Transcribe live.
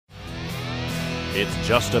It's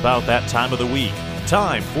just about that time of the week.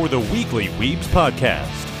 Time for the Weekly Weebs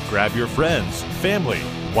Podcast. Grab your friends, family,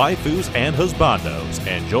 waifus, and husbandos,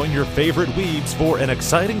 and join your favorite weebs for an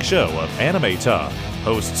exciting show of anime talk.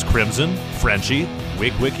 Hosts Crimson, Frenchie,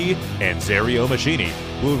 Wickwiki, and Zario Machini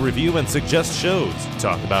will review and suggest shows,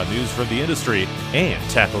 talk about news from the industry, and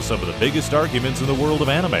tackle some of the biggest arguments in the world of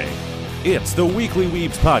anime. It's the Weekly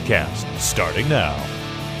Weebs Podcast, starting now.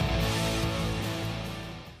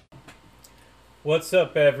 What's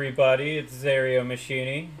up, everybody? It's Zario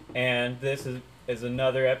Machini, and this is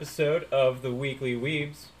another episode of the Weekly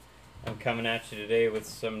Weebs. I'm coming at you today with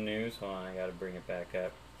some news. Hold on, I gotta bring it back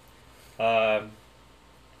up.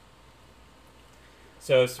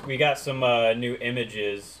 So we got some new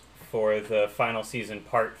images for the final season,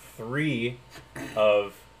 part 3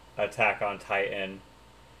 of Attack on Titan.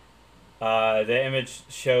 The image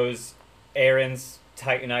shows Aaron's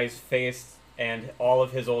Titanized face and all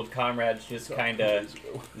of his old comrades just kind of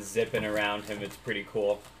zipping around him. It's pretty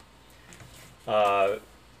cool. I'm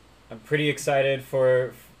pretty excited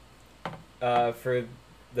for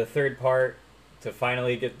the third part to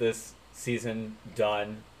finally get this season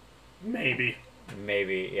done. Maybe,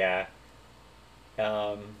 yeah.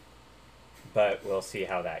 But we'll see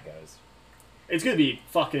how that goes. it's gonna be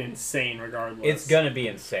fucking insane regardless. It's gonna be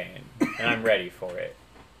insane, and I'm ready for it.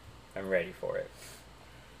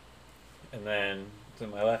 And then to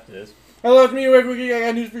my left is... Hello, it's me, Wickwiki. I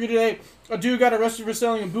got news for you today. A dude got arrested for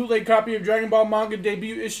selling a bootleg copy of Dragon Ball manga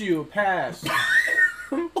debut issue. Pass.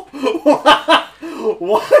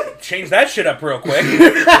 What? Change that shit up real quick.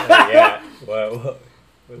 Yeah, what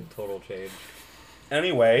a total change.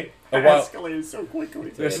 Anyway, Escalated so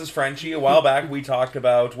quickly. this is Frenchie. A while back, we talked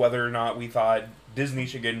about whether or not we thought Disney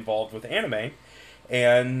should get involved with anime,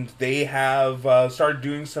 and they have started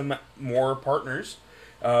doing some more partners.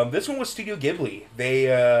 This one was Studio Ghibli.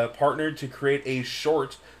 They partnered to create a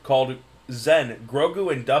short called Zen,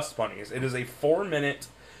 Grogu and Dust Bunnies. It is a 4-minute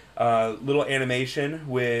little animation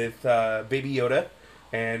with Baby Yoda,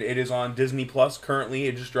 and it is on Disney Plus currently.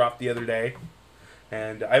 It just dropped the other day,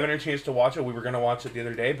 and I haven't had a chance to watch it. We were going to watch it the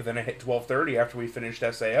other day, but then it hit 12:30 after we finished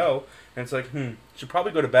SAO, and it's like, should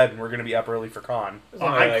probably go to bed, and we're going to be up early for con. It's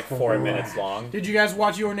only like 4 minutes long. Did you guys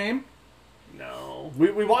watch Your Name? No.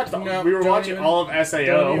 We watched them. No, we were don't watching even- all of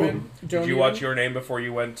SAO. Did you watch Your Name before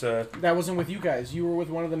you went to... That wasn't with you guys. You were with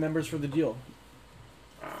one of the members for the deal.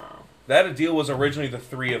 That deal was originally the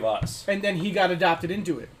 3 of us. And then he got adopted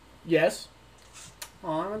into it. Yes?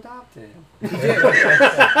 Oh, I'm adopted. He did. He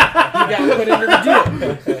got put into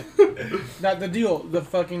the deal. Not the deal, the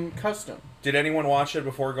fucking custom. Did anyone watch it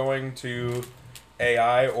before going to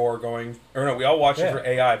AI or going... Or no, we all watched it for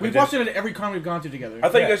AI. But We've watched it at every con we've gone to together. I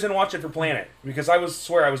thought you guys didn't watch it for Planet. Because I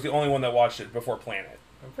swear I was the only one that watched it before Planet.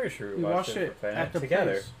 I'm pretty sure We watched it for Planet at the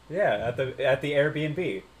together. place. Yeah, at the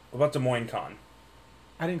Airbnb. What about Des Moines Con?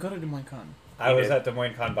 I didn't go to Des Moines Con. I was did. at Des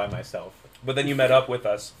Moines Con by myself. But then you met up with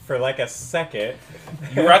us. For like a second.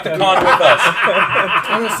 You were at the con with us.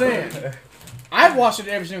 I'm just saying. I've watched it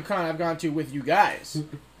at every single con I've gone to with you guys.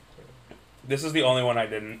 This is the only one I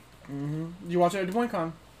didn't. You watched it at Des Moines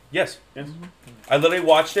Con? Yes. Yes. I literally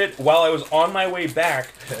watched it while I was on my way back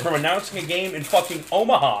from announcing a game in fucking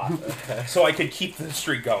Omaha. So I could keep the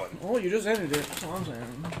streak going. Oh, you just ended it. That's all I'm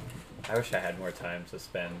saying. I wish I had more time to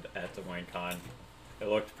spend at Des Moines Con. It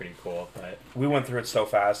looked pretty cool, but... We went through it so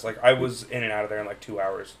fast. Like, I was in and out of there in like 2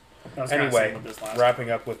 hours. I was kinda saying Anyway, with this last wrapping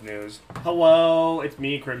up with news. Hello, it's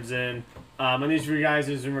me, Crimson. My news for you guys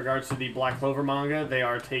is in regards to the Black Clover manga. They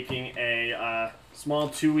are taking a small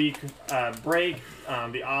 2-week break.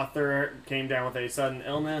 The author came down with a sudden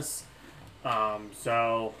illness,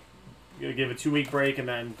 so gonna give a 2-week break and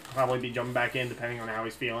then probably be jumping back in depending on how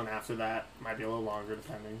he's feeling after that. Might be a little longer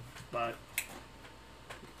depending, but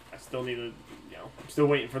I still need to, I'm still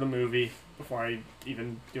waiting for the movie before I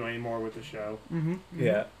even do any more with the show.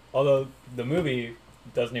 Yeah. Although the movie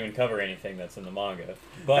doesn't even cover anything that's in the manga.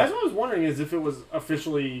 But That's what I was wondering, is if it was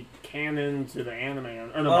officially canon to the anime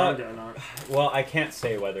or the manga or not. well, I can't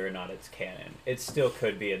say whether or not it's canon. It still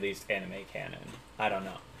could be at least anime canon. I don't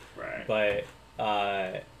know. Right.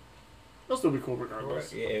 But It'll still be cool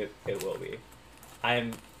regardless. it will be.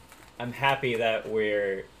 I'm happy that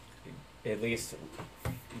we're at least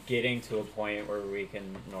getting to a point where we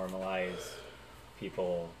can normalize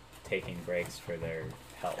people taking breaks for their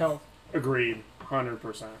health. Agreed.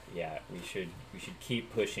 100%. Yeah, we should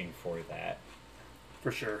keep pushing for that.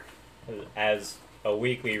 For sure. As a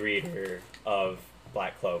weekly reader of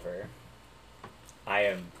Black Clover, I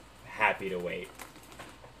am happy to wait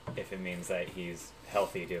if it means that he's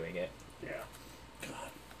healthy doing it. Yeah.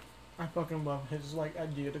 I fucking love his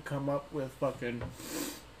idea to come up with fucking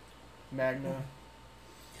Magna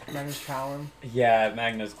Magnus Talon. Yeah,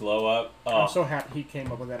 Magnus glow up. Oh, I'm so happy he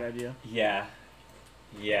came up with that idea. yeah.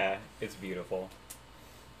 Yeah, it's beautiful.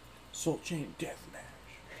 Soul Chain Deathmatch.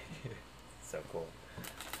 So cool.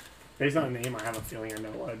 Based on the name, I have a feeling I know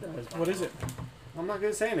what it does. What is it? I'm not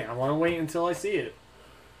gonna say anything. I want to wait until I see it.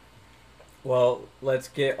 Well, let's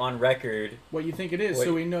get on record. What you think it is, Wait.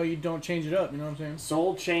 so we know you don't change it up. You know what I'm saying?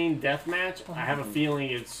 Soul Chain Deathmatch. I have a feeling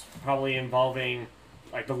it's probably involving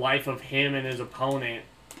like the life of him and his opponent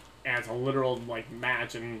as a literal like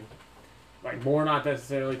match, and like more not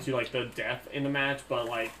necessarily to like the death in the match, but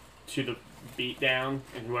like to the beatdown,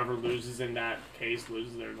 and whoever loses in that case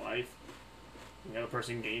loses their life. And the other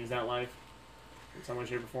person gains that life in some way,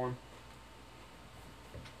 shape, or form.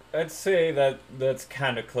 I'd say that's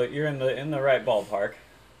kind of clear. You're in the right ballpark.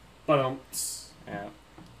 But Yeah.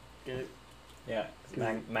 get it? Yeah.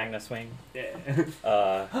 Magnus swing. Yeah.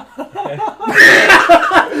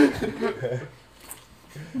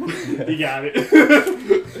 You got it.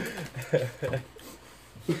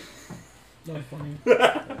 Not funny.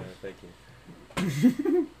 Thank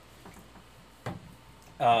you.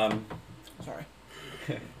 Sorry.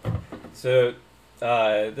 So,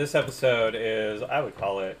 this episode is, I would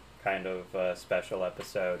call it kind of a special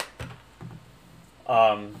episode.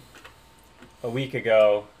 A week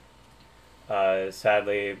ago,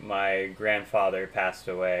 sadly, my grandfather passed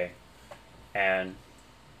away, and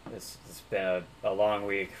it's been a long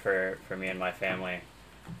week for me and my family.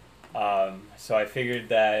 So I figured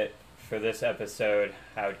that for this episode,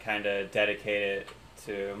 I would kind of dedicate it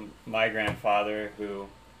to my grandfather, who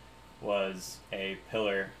was a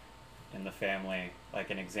pillar in the family, like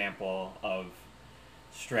an example of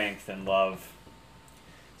strength and love.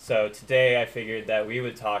 So today I figured that we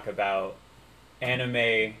would talk about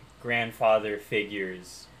anime grandfather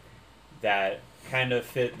figures that kind of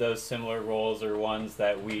fit those similar roles, or ones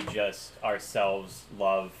that we just ourselves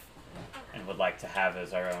love and would like to have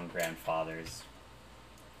as our own grandfathers.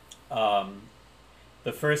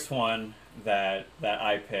 The first one that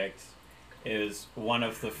I picked is one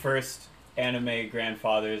of the first anime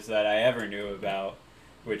grandfathers that I ever knew about,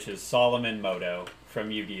 which is Solomon Moto from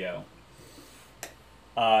Yu-Gi-Oh!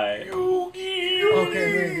 Okay,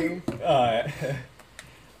 there you go.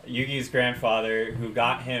 Yugi's grandfather, who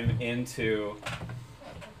got him into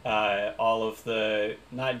all of the,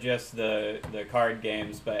 not just the card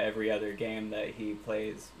games, but every other game that he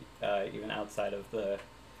plays, even outside of the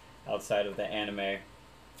anime.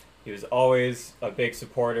 He was always a big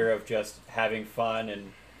supporter of just having fun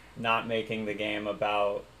and not making the game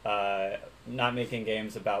about not making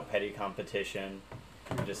games about petty competition,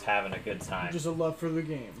 and just having a good time. Just a love for the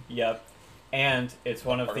game. Yep. And it's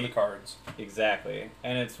one of Part of the the cards. Exactly.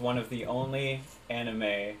 And it's one of the only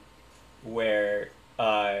anime where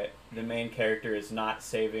the main character is not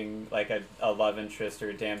saving like a love interest or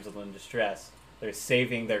a damsel in distress. They're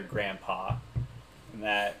saving their grandpa. And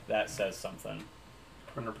that says something.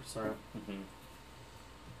 100%. Mm-hmm.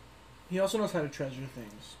 He also knows how to treasure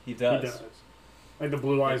things. He does. He does. Like the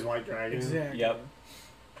Blue Eyes White Dragon. Exactly. Yep.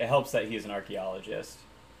 It helps that he's an archaeologist.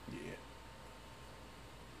 Yeah.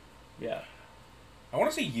 Yeah. I want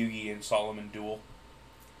to see Yugi and Solomon duel.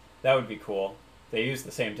 That would be cool. They use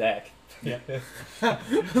the same deck. Yeah.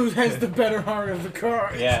 Who has the better heart of the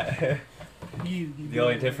cards? Yeah. You. The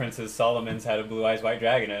only difference is Solomon's had a Blue Eyes White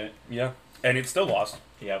Dragon in it. Yeah. And it's still lost.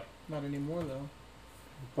 Yep. Not anymore though.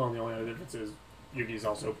 Well, the only other difference is Yugi's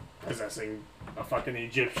also possessing a fucking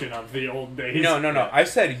Egyptian of the old days. No. I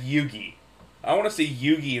said Yugi. I want to see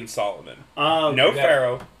Yugi and Solomon. Oh, No yeah.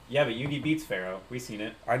 Pharaoh. Yeah, but Yugi beats Pharaoh. We've seen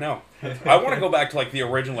it. I know. I want to go back to like the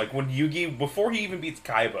original, like when Yugi, before he even beats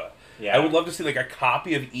Kaiba. Yeah. I would love to see like a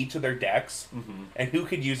copy of each of their decks, Mm-hmm. and who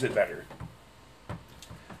could use it better.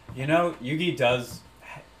 You know, Yugi does.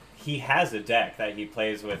 He has a deck that he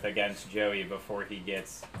plays with against Joey before he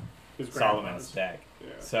gets His Solomon's grandpa's. deck. Yeah.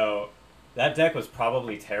 So that deck was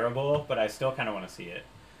probably terrible, but I still kind of want to see it.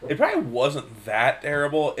 It probably wasn't that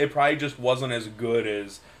terrible. It probably just wasn't as good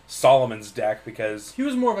as Solomon's deck because He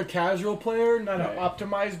was more of a casual player, not Right. an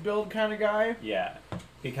optimized build kind of guy. Yeah,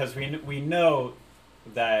 because we know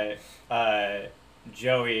that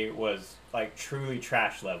Joey was like truly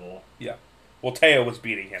trash level. well, Teo was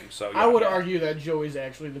beating him. So yeah. I would argue that Joey's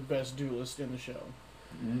actually the best duelist in the show.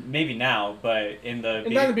 Maybe now, but in the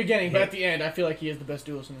And not in the beginning, but at the end, I feel like he is the best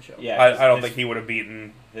duelist in the show. yeah, I don't his- think he would have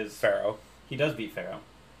beaten his Pharaoh. He does beat Pharaoh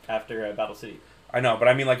after Battle City. I know, but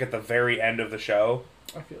I mean like at the very end of the show.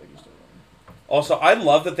 I feel like he's still wrong. Also, I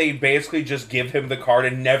love that they basically just give him the card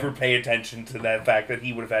and never pay attention to that fact that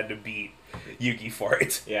he would have had to beat Yugi for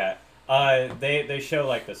it. Yeah. They show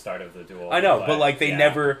like the start of the duel. I know, but like they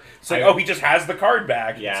never. It's like, he just has the card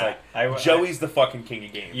back. Yeah, it's like Joey's the fucking king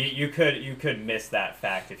of games. You could miss that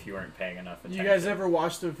fact if you weren't paying enough attention. You guys ever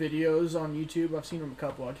watch the videos on YouTube? I've seen them a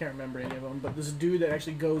couple. I can't remember any of them, but this dude that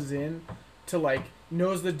actually goes in to like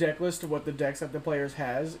knows the deck list of what the decks that the players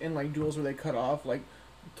has in like duels where they cut off like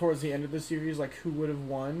towards the end of the series, like who would have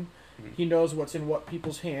won. Mm-hmm. He knows what's in what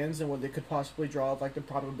people's hands and what they could possibly draw, like the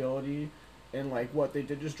probability. And like what they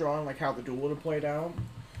did just draw and like how the duel would have played out.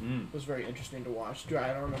 It was very interesting to watch.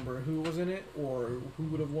 I don't remember who was in it or who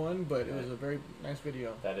would have won, but it was a very nice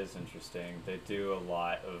video. That is interesting. They do a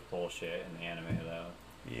lot of bullshit in the anime though.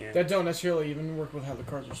 Yeah. That don't necessarily even work with how the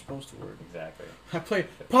cards are supposed to work. Exactly. I play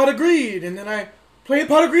Pot of Greed and then I play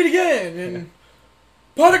Pot of Greed again and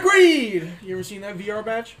Pot of Greed. You ever seen that VR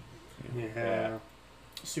batch? Yeah.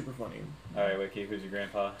 Super funny. All right, Wiki, who's your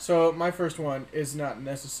grandpa? So my first one is not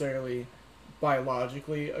necessarily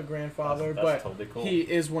biologically a grandfather, that's but totally cool. he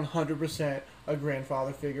is 100% a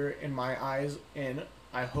grandfather figure in my eyes, and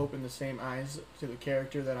I hope in the same eyes to the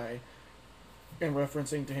character that I am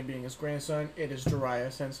referencing to him being his grandson. It is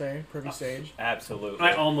Jiraiya Sensei, Privy Sage. Absolutely.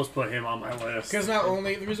 I almost put him on my list. Because not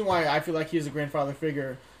only the reason why I feel like he is a grandfather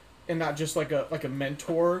figure, and not just like a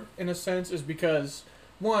mentor in a sense, is because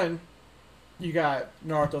one, you got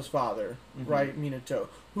Naruto's father, right, Minato,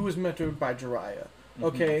 who was mentored by Jiraiya.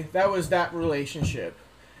 Okay, that was that relationship.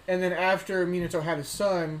 And then after Minato had his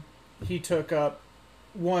son, he took up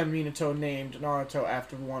one Minato named Naruto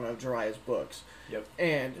after one of Jiraiya's books. Yep.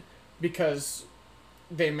 And because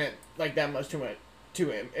they meant like that much to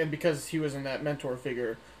him, and because he was in that mentor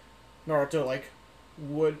figure, Naruto like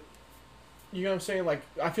would, you know what I'm saying? Like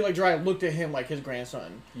I feel like Jiraiya looked at him like his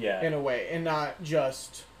grandson. Yeah. In a way, and not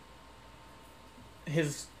just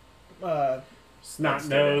his snot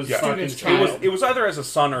nose. Yeah. Student's fucking child. It was either as a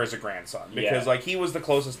son or as a grandson because like he was the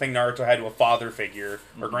closest thing Naruto had to a father figure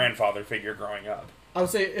or grandfather figure growing up. I would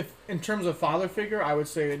say if in terms of father figure, I would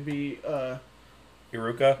say it'd be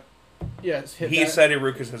Iruka. yes. He said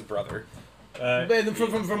Iruka's his brother. But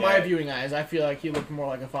from my viewing eyes, I feel like he looked more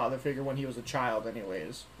like a father figure when he was a child,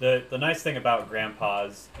 anyways. The nice thing about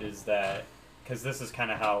grandpas is that, because this is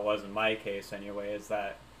kind of how it was in my case anyway, is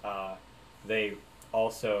that they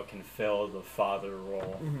also can fill the father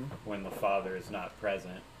role when the father is not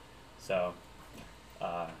present. So,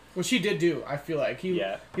 which he did do. I feel like he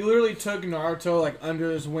literally took Naruto like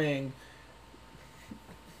under his wing.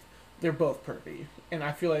 They're both pervy, and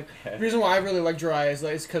I feel like the reason why I really like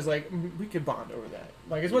Jiraiya is because like we could bond over that.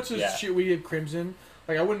 Like as much as shit we did Crimson,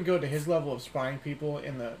 like I wouldn't go to his level of spying people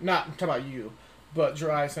in the not I'm talking about you. But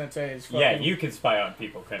Jiraiya Sensei is fucking... Yeah, you can spy on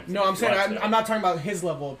people, Crimson. No, I'm saying I'm not talking about his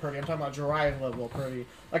level of pervy. I'm talking about Jiraiya's level of pervy.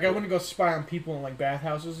 Like, I wouldn't go spy on people in, like,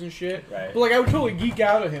 bathhouses and shit. Right. But, like, I would totally geek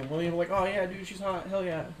out at him. William, like, oh, yeah, dude, she's hot. Hell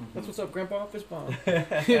yeah. That's what's up, Grandpa. Fist bump.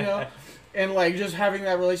 You know? And, like, just having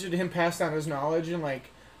that relationship to him pass down his knowledge and, like,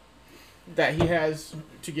 that he has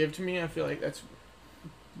to give to me, I feel like that's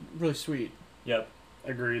really sweet. Yep.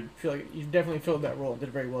 Agreed. I feel like you definitely filled that role and did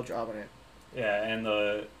a very well job on it. Yeah,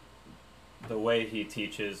 and the way he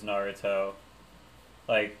teaches Naruto,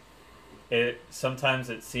 like, sometimes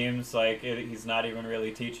it seems like he's not even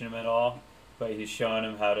really teaching him at all, but he's showing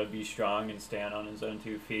him how to be strong and stand on his own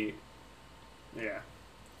 2 feet. Yeah.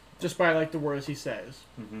 Just by, like, the words he says.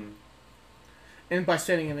 Mm-hmm. And by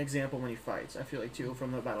setting an example when he fights, I feel like, too,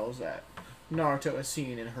 from the battles that Naruto has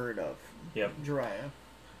seen and heard of. Yep. Jiraiya.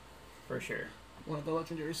 For sure. One of the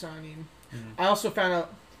legendary signing. I also found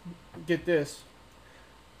out, get this,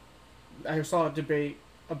 I saw a debate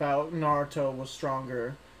about Naruto was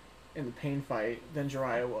stronger in the pain fight than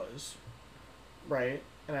Jiraiya was, right?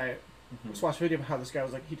 And I just watched a video about how this guy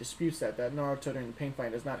was like, he disputes that Naruto during the pain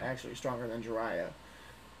fight is not actually stronger than Jiraiya.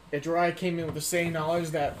 If Jiraiya came in with the same knowledge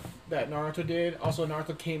that Naruto did, also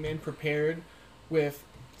Naruto came in prepared with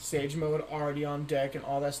Sage Mode already on deck and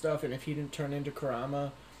all that stuff, and if he didn't turn into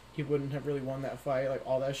Kurama, he wouldn't have really won that fight, like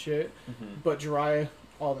all that shit. But Jiraiya,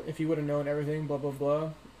 if he would have known everything, blah, blah, blah,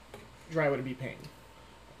 Jiraiya would have beat Pain.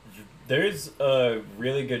 There's a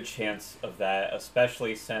really good chance of that,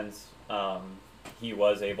 especially since he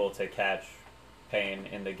was able to catch Pain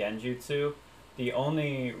in the Genjutsu. The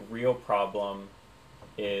only real problem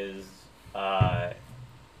is Nagato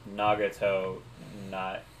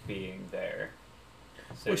not being there.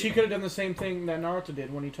 So Which he could have done the same thing that Naruto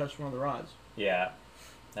did when he touched one of the rods. Yeah,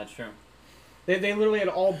 that's true. They literally had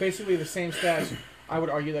all basically the same stats. I would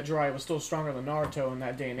argue that Jiraiya was still stronger than Naruto in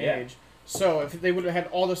that day and age. So if they would have had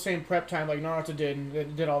all the same prep time like Naruto did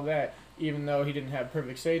and did all that, even though he didn't have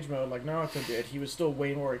perfect Sage Mode like Naruto did, he was still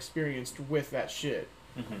way more experienced with that shit.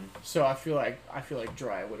 So I feel like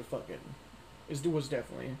Jiraiya would have fucking was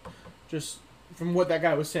definitely just from what that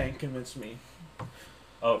guy was saying convinced me.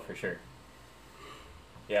 Oh, for sure.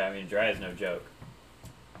 Yeah, I mean, Jiraiya's no joke.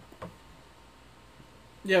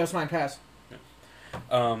 Yeah, that's mine. Pass.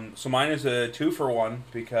 So mine is a 2-for-1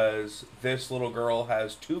 because this little girl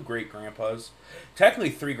has 2 great grandpas.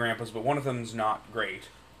 Technically 3 grandpas, but one of them's not great.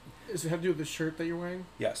 Does it have to do with the shirt that you're wearing?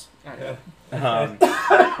 Yes. Yeah.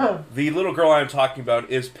 The little girl I'm talking about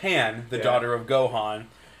is Pan, the daughter of Gohan,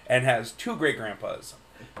 and has 2 great grandpas.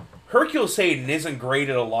 Hercule Satan isn't great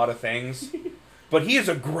at a lot of things, but he is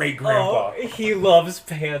a great grandpa. Oh, he loves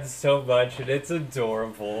Pan so much, and it's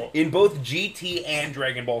adorable. In both GT and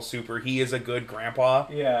Dragon Ball Super, he is a good grandpa.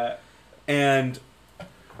 Yeah. And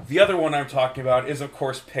the other one I'm talking about is, of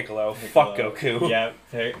course, Piccolo. Fuck Goku. Yeah,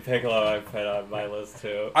 Piccolo I put on my list,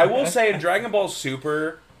 too. I will say in Dragon Ball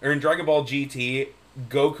Super, or in Dragon Ball GT,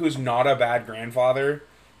 Goku's not a bad grandfather.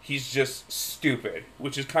 He's just stupid,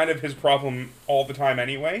 which is kind of his problem all the time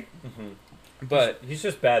anyway. Mm-hmm. But he's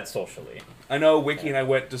just bad socially. I know Wiki and I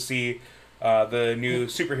went to see the new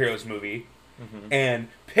superheroes movie, and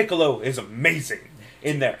Piccolo is amazing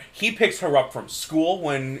in there. He picks her up from school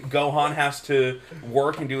when Gohan has to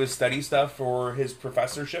work and do his study stuff for his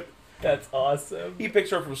professorship. That's awesome. He picks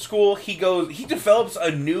her up from school. He develops a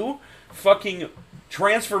new fucking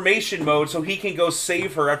transformation mode so he can go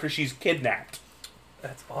save her after she's kidnapped.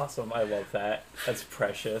 That's awesome. I love that. That's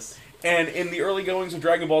precious. And in the early goings of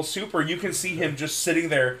Dragon Ball Super, you can see him just sitting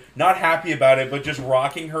there, not happy about it, but just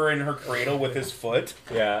rocking her in her cradle with his foot.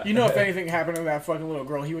 Yeah. You know, if anything happened to that fucking little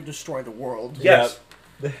girl, he would destroy the world. Yes.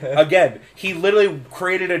 Yep. Again, he literally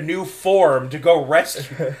created a new form to go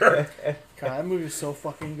rescue her. God, that movie is so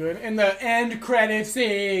fucking good. And the end credit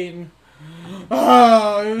scene.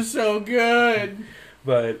 Oh, it was so good.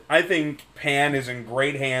 But I think Pan is in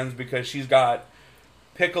great hands because she's got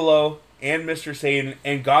Piccolo and Mr. Satan,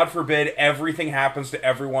 and God forbid everything happens to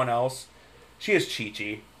everyone else. She has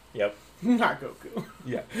Chi-Chi. Yep. Not Goku.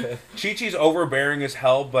 Yeah. Chi-Chi's overbearing as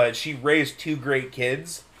hell, but she raised 2 great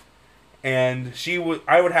kids. And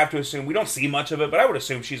I would have to assume, we don't see much of it, but I would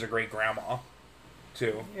assume she's a great grandma,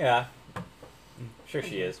 too. Yeah. Sure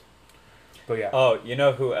she is. But yeah. Oh, you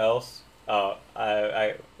know who else? Oh,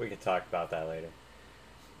 we could talk about that later.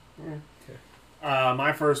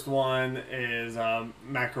 My first one is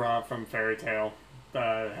Makarov from Fairy Tail,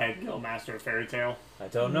 the head guild master of Fairy Tail. I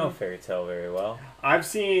don't know Fairy Tail very well. I've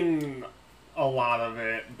seen a lot of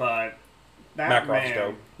it, but that Makarov's man,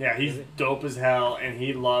 dope. yeah, he's dope as hell, and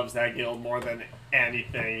he loves that guild more than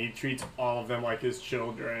anything. He treats all of them like his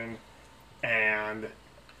children, and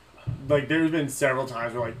like there's been several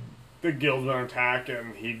times where like the guild's been attacked,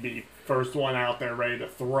 and he'd be first one out there ready to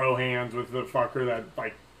throw hands with the fucker that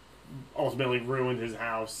like ultimately ruined his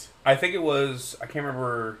house. I think it was, I can't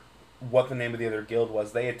remember what the name of the other guild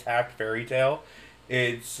was. They attacked Fairy Tail.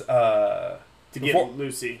 It's, To get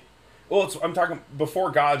Lucy. Well, I'm talking,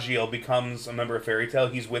 before Gajeel becomes a member of Fairy Tail,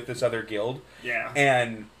 he's with this other guild. Yeah.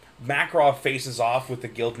 And Makarov faces off with the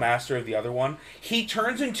guild master of the other one. He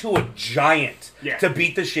turns into a giant to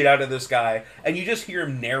beat the shit out of this guy. And you just hear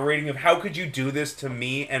him narrating of how could you do this to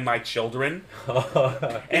me and my children?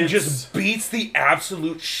 And just beats the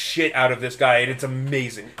absolute shit out of this guy. And it's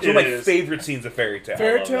amazing. It's one of my favorite scenes of Fairy Tail.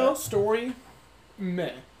 Fairy Tail story,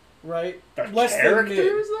 meh. Right? The Less characters, than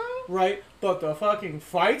mid, though? right? But the fucking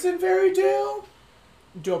fights in Fairy Tail,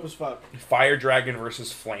 dope as fuck. Fire Dragon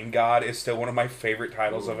versus Flame God is still one of my favorite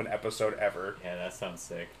titles of an episode ever. Yeah, that sounds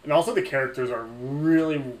sick. And also the characters are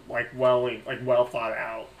really well thought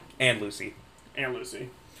out. And Lucy. And Lucy.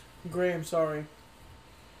 Gray, I'm sorry.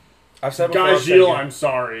 I've said before. Gajeel, I'm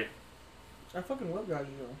sorry. I fucking love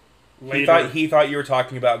Gajeel. He thought you were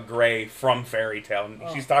talking about Gray from Fairy Tail.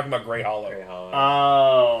 She's talking about Gray Hollow. Gray Hollow.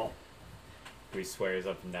 Oh. He swears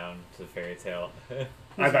up and down to Fairy Tail.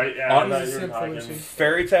 I thought you were talking.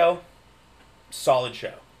 Fairy Tail, solid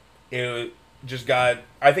show. It just got,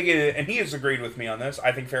 I think it, and he has agreed with me on this,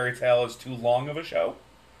 I think Fairy Tail is too long of a show.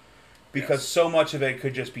 Because so much of it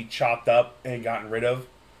could just be chopped up and gotten rid of.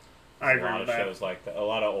 I agree with that. A lot of shows like that. A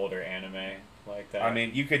lot of older anime like that. I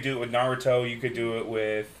mean, you could do it with Naruto, you could do it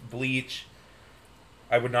with Bleach.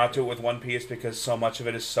 I would not do it with One Piece because so much of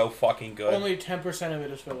it is so fucking good. Only 10% of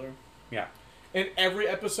it is filler. Yeah. And every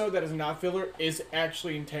episode that is not filler is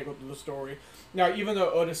actually integral to the story. Now, even though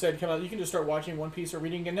Oda said, "Come on, you can just start watching One Piece or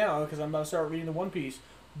reading it now," because I'm about to start reading the One Piece,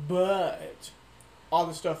 but all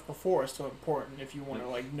the stuff before is still important if you want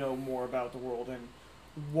to know more about the world and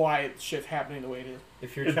why shit's happening the way it is.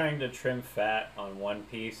 If you're trying to trim fat on One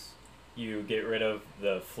Piece, you get rid of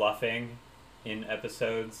the fluffing in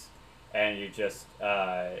episodes, and you just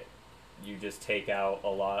you just take out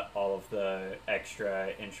all of the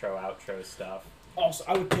extra intro outro stuff. Also,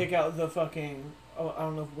 I would take out the fucking. Oh, I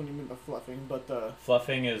don't know what you mean by fluffing, but the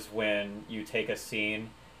Fluffing is when you take a scene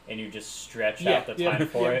and you just stretch Yeah, out the yeah, time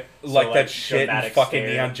for yeah. it. So, Like that shit in dramatic fucking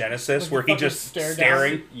stare. Neon Genesis Like where the he fucking just stare down.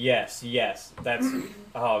 staring. Yes. That's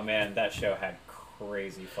oh man, that show had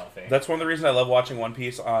crazy fluffing. That's one of the reasons I love watching One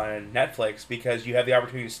Piece on Netflix, because you have the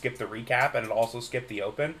opportunity to skip the recap and it also skip the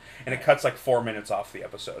open, and it cuts like 4 minutes off the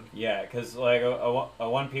episode. Yeah, because like a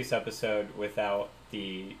One Piece episode without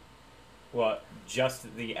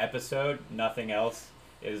just the episode, nothing else,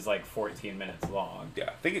 is like 14 minutes long. Yeah,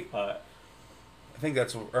 I think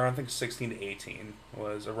 16 to 18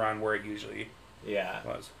 was around where it usually Yeah.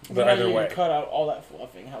 was. But But either way, cut out all that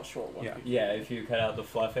fluffing. How short One Yeah. Piece. Yeah, if you cut out the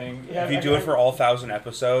fluffing. Yeah. if you do it for all 1,000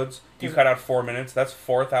 episodes, you cut out 4 minutes. That's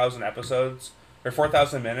 4,000 episodes or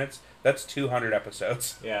 4,000 minutes. That's 200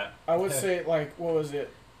 episodes. Yeah. I would say like what was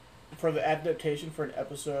it for the adaptation for an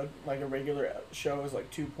episode? Like a regular show is like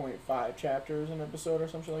 2.5 chapters an episode or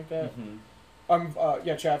something like that.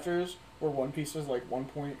 Mm-hmm. Chapters where One Piece is like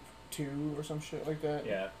 1.2 or some shit like that.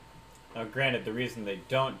 Yeah. Now, granted, the reason they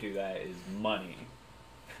don't do that is money.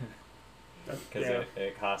 Because Yeah.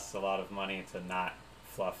 it costs a lot of money to not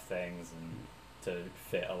fluff things and to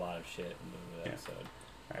fit a lot of shit into the Yeah. episode.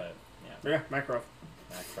 Right. But, yeah, Yeah, Macroft.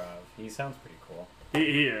 Macrov, he sounds pretty cool.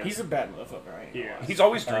 He is. He's a bad motherfucker, right? Yeah. He's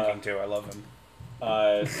always drinking too. I love him.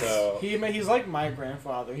 So... He's like my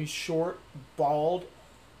grandfather. He's short, bald,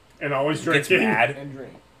 and always Gets drinking. mad. and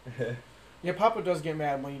drink. Yeah, Papa does get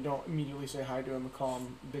mad when you don't immediately say hi to him and call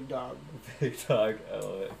him Big Dog. Big dog, I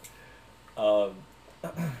love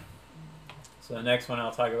it. So the next one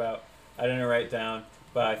I'll talk about, I didn't write down,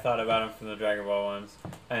 but I thought about him from the Dragon Ball ones,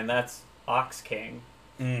 and that's Ox King.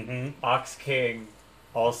 Mm-hmm. Ox King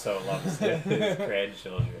also loves his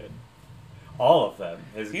grandchildren. All of them.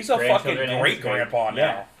 He's a fucking great grandpa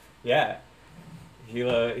now. Yeah. He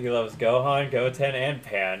loves Gohan, Goten, and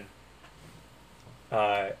Pan.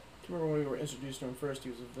 Remember when we were introduced to him first, he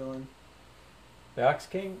was a villain. The Ox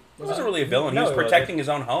King? He wasn't really a villain. No, He was protecting his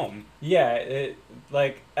own home. Yeah,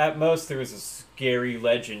 like, at most there was a scary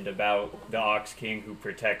legend about the Ox King who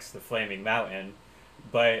protects the Flaming Mountain,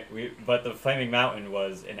 but the Flaming Mountain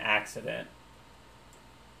was an accident.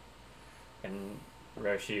 And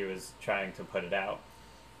Roshi was trying to put it out.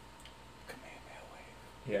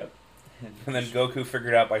 Yep. And then Goku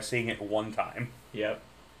figured out by seeing it one time. Yep.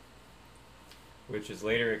 Which is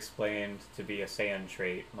later explained to be a Saiyan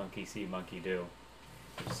trait, monkey see, monkey do.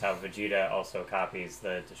 Which is how Vegeta also copies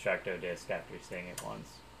the Destructo Disc after seeing it once.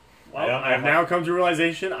 Well, I've now come to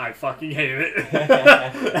realization I fucking hate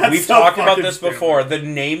it. We've talked about this before. The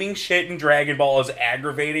naming shit in Dragon Ball is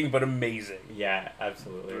aggravating but amazing. Yeah,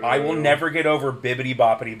 absolutely. I will never get over Bibbidi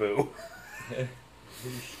Boppity Boo.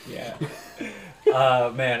 Yeah.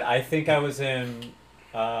 Man, I think I was in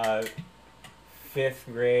 5th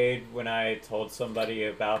grade when I told somebody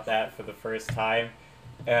about that for the first time,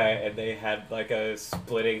 and they had like a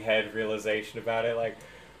splitting head realization about it, like,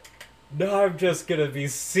 now I'm just gonna be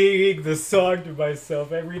singing the song to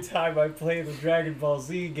myself every time I play the Dragon Ball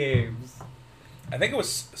Z games. I think it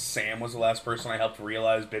was Sam was the last person I helped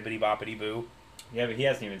realize Bibbidi Boppity Boo. Yeah, but he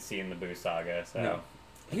hasn't even seen the Boo Saga, so... No.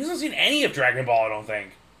 He hasn't seen any of Dragon Ball, I don't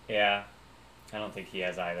think. Yeah. I don't think he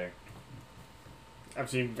has either. I've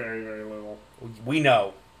seen very, very little. We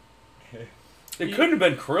know. It couldn't have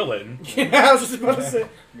been Krillin. Yeah, I was just about to say.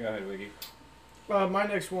 Go ahead, Wiggy. My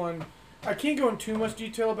next one, I can't go in too much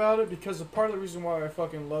detail about it because part of the reason why I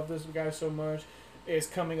fucking love this guy so much is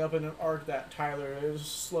coming up in an arc that Tyler is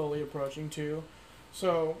slowly approaching to.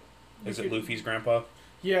 So. Is it Luffy's grandpa?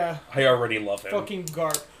 Yeah. I already love him. Fucking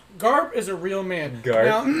Garp. Garp is a real man. Garp.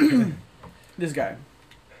 Now, this guy.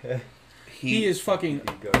 He is fucking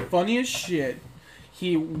funny as shit.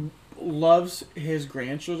 He loves his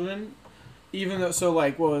grandchildren. Even though, so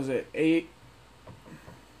like, what was it? 8.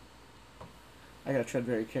 I gotta tread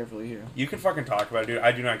very carefully here. You can fucking talk about it, dude.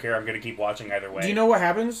 I do not care. I'm gonna keep watching either way. Do you know what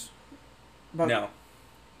happens? No.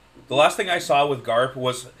 The last thing I saw with Garp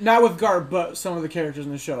was... Not with Garp, but some of the characters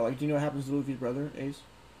in the show. Like, do you know what happens to Luffy's brother, Ace?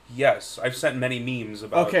 Yes, I've sent many memes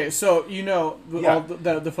about... Okay, so you know Yeah. all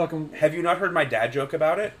the fucking... Have you not heard my dad joke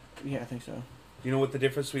about it? Yeah, I think so. You know what the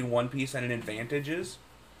difference between One Piece and an advantage is?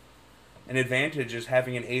 An advantage is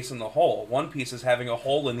having an ace in the hole. One Piece is having a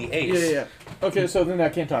hole in the ace. Yeah. Okay, so then I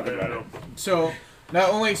can't talk about it. So, not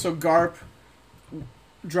only so Garp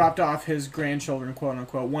dropped off his grandchildren, quote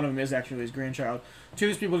unquote. One of them is actually his grandchild. To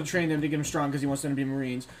these people to train them to get them strong because he wants them to be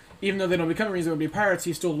Marines. Even though they don't become Marines, they will be pirates.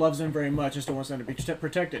 He still loves them very much and still wants them to be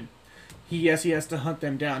protected. He has to hunt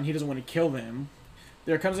them down. He doesn't want to kill them.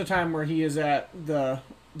 There comes a time where he is at the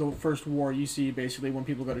the first war, you see basically when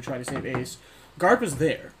people go to try to save Ace, Garp is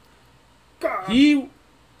there. He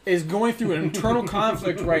is going through an internal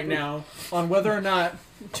conflict right now on whether or not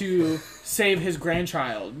to save his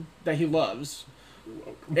grandchild that he loves,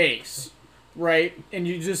 Ace, right? And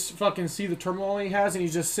you just fucking see the turmoil he has, and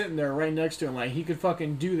he's just sitting there right next to him, like he could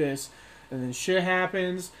fucking do this, and then shit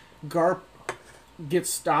happens. Garp gets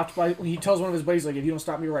stopped by. He tells one of his buddies, like, if you don't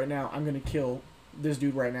stop me right now, I'm gonna kill this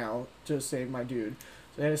dude right now to save my dude.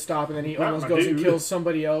 So they had to stop, and then he almost goes and kills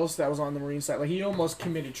somebody else that was on the Marine side. Like, he almost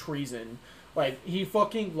committed treason. Like, he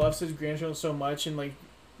fucking loves his grandchildren so much, and, like,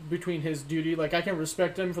 between his duty, like, I can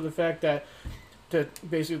respect him for the fact that to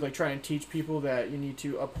basically, like, try and teach people that you need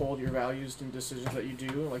to uphold your values and decisions that you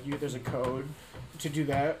do. Like, there's a code to do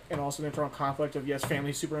that, and also the internal conflict of, yes,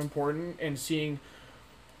 family's super important, and seeing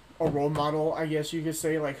a role model, I guess you could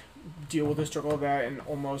say, like, deal with the struggle of that, and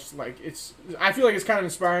almost, like, I feel like it's kind of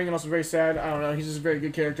inspiring and also very sad. I don't know, he's just a very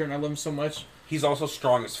good character, and I love him so much. He's also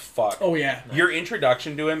strong as fuck. Oh, yeah. Your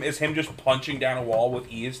introduction to him is him just punching down a wall with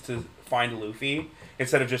ease to find Luffy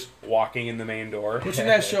instead of just walking in the main door. Which in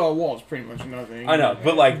that show, a wall is pretty much nothing. I know,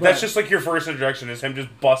 but like that's just like your first introduction is him just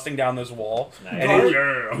busting down this wall. Nice. And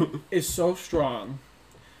Garp is so strong.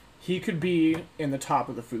 He could be in the top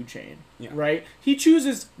of the food chain, right? He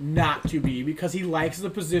chooses not to be because he likes the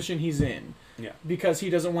position he's in. Yeah. Because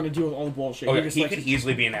he doesn't want to deal with all the bullshit. Oh, he could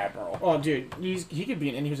easily be an admiral. Oh, dude, he could be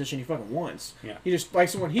in any position he fucking wants. Yeah. He just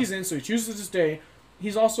likes the one he's in, so he chooses to stay.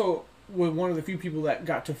 He's also one of the few people that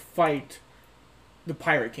got to fight the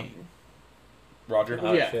Pirate King. Roger.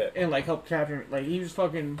 Oh, yeah, shit. and like help capture him. Like he's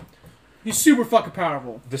super fucking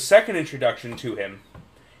powerful. The second introduction to him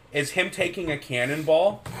is him taking a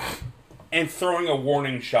cannonball and throwing a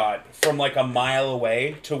warning shot from like a mile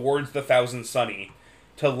away towards the Thousand Sunny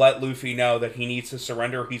to let Luffy know that he needs to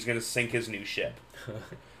surrender or he's going to sink his new ship.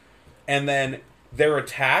 And then their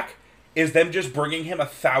attack is them just bringing him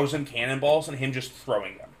 1,000 cannonballs and him just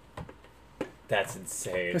throwing them. That's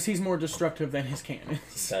insane. Because he's more destructive than his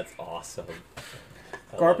cannons. That's awesome.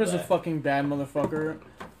 Garp is a fucking bad motherfucker,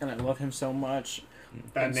 and I love him so much.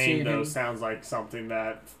 That name, though, sounds like something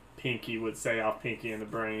that Pinky would say off Pinky and the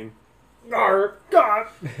Brain. Garp! Garp!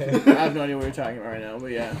 I have no idea what you're talking about right now,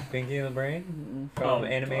 but yeah. Pinky and the Brain? From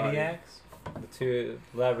Animaniacs? The two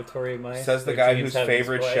laboratory mice? Says the guy whose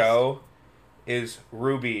favorite show is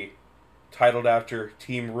Ruby, titled after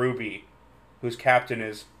Team Ruby, whose captain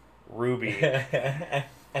is Ruby.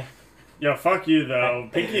 Yo, fuck you, though.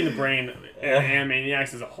 Pinky and the Brain and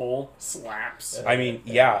Animaniacs as a whole slaps. I mean,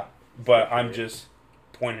 yeah, but I'm just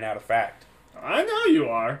pointing out a fact. I know you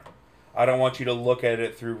are. I don't want you to look at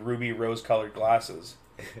it through ruby rose-colored glasses.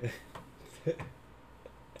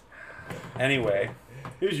 Anyway.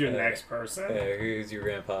 Who's your next person? Who's your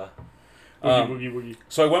grandpa? Woogie, woogie.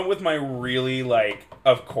 So I went with my really, like,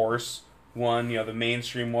 of course one, you know, the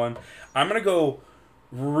mainstream one. I'm going to go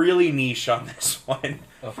really niche on this one.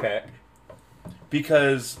 Okay.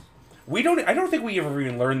 Because I don't think we ever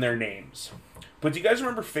even learned their names. But do you guys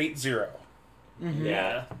remember Fate Zero? Mm-hmm.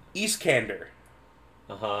 Yeah. Eastkander.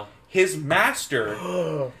 Uh-huh. His master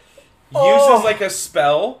uses like a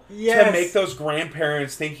spell yes. to make those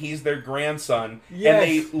grandparents think he's their grandson, yes. and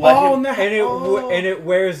they let him, and it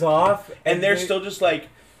wears off, and they're still just like,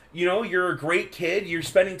 you know, you're a great kid. You're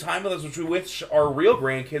spending time with us, which we wish our real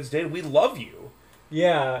grandkids did. We love you.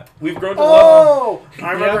 Yeah. We've grown to love.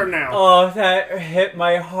 I remember now. Oh, that hit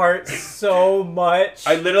my heart so much.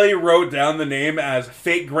 I literally wrote down the name as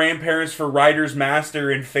Fate Grandparents for Rider's Master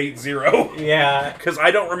in Fate Zero. Yeah. Because I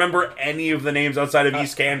don't remember any of the names outside of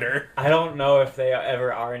Eastkander. I don't know if they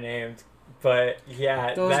ever are named, but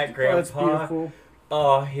yeah, that grandpa. That's beautiful.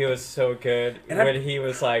 Oh, he was so good. And when he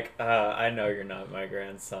was like, I know you're not my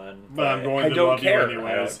grandson, but I'm going to don't love care. you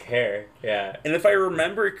I anyways. don't care. Yeah. And if I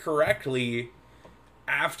remember correctly,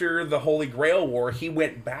 after the Holy Grail War, he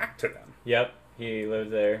went back to them. Yep. He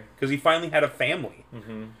lived there. Because he finally had a family.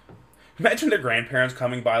 Mm-hmm. Imagine their grandparents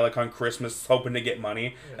coming by like on Christmas hoping to get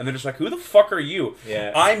money, and they're just like, who the fuck are you?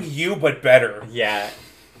 Yeah. I'm you, but better. Yeah.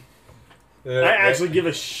 I actually give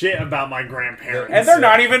a shit about my grandparents. And they're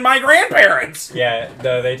not even my grandparents! Yeah,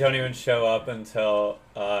 though they don't even show up until,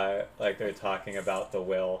 like, they're talking about the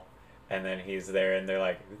will, and then he's there, and they're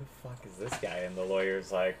like, who the fuck is this guy? And the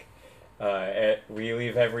lawyer's like, we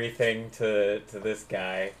leave everything to this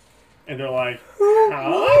guy. And they're like,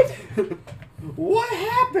 what? What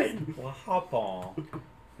happened? What happened?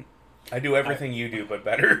 I do everything you do, but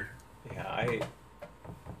better. Yeah, I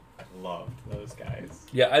loved those guys.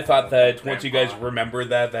 Yeah, I thought that once you guys Grandpa. remembered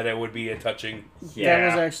that it would be a touching. Yeah, That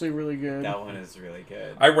was actually really good. that one is really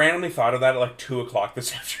good. I randomly thought of that at like 2:00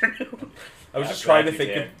 this afternoon. I was I'm just trying glad to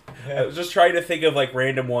think you of. did. I was just trying to think of like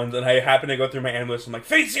random ones, and I happened to go through my anime list. I'm like,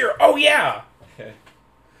 Face Zero. Oh yeah.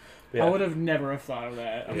 I would have never have thought of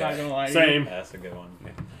that. I'm not gonna lie. to you. Same. That's a good one.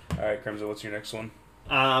 All right, Crimson. What's your next one?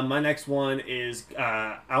 My next one is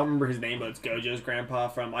I don't remember his name, but it's Gojo's grandpa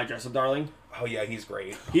from I Dress Up Darling. Oh yeah, he's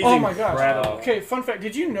great. He's Oh my gosh. incredible. Okay, fun fact.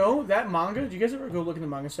 Did you know that manga? Did you guys ever go look in the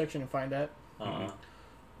manga section and find that?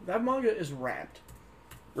 That manga is wrapped.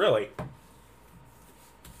 Really?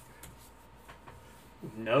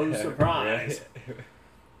 No surprise.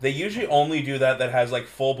 They usually only do that has like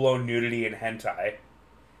full blown nudity and hentai.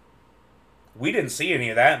 We didn't see any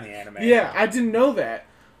of that in the anime. Yeah, I didn't know that.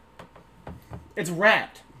 It's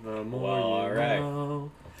wrapped. The more Well, you alright.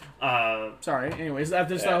 know. Sorry. Anyways, I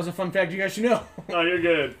just thought it was a fun fact you guys should know. Oh, you're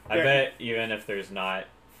good. I bet even if there's not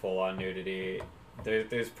full-on nudity,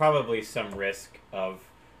 there's probably some risk of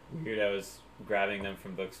weirdos grabbing them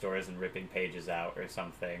from bookstores and ripping pages out or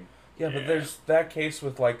something. Yeah, but there's that case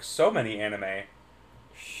with like so many anime.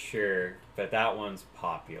 Sure, but that one's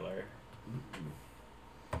popular.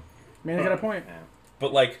 Man, I got a point. Yeah.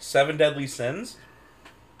 But like Seven Deadly Sins,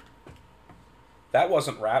 that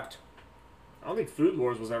wasn't wrapped. I don't think Food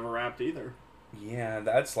Wars was ever wrapped either. Yeah,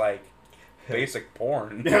 that's like basic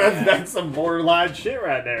porn. Yeah, that's some borderline shit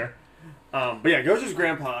right there. But yeah, Gojo's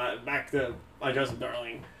grandpa, back to I Dress Up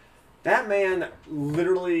Darling. That man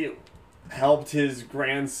literally helped his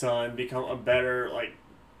grandson become a better like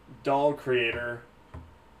doll creator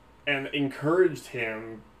and encouraged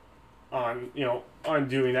him on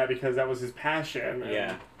doing that because that was his passion. And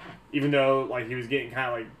Yeah. even though like he was getting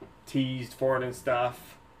kind of like teased for it and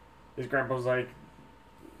stuff, his grandpa was like,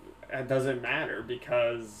 it doesn't matter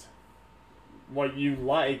because what you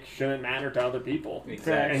like shouldn't matter to other people.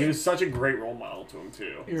 Exactly. And he was such a great role model to him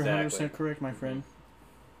too. You're Exactly. 100% correct, my friend.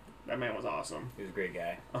 That man was awesome. He was a great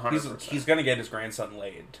guy. 100%. He's gonna get his grandson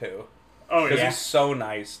laid too. Oh Because yeah. he's so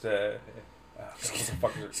nice to. What the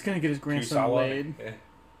fuck is it? He's gonna get his grandson Kusawa? laid.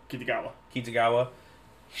 Kitagawa. Kitagawa.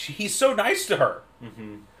 He's so nice to her.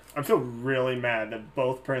 Mm-hmm. I feel really mad that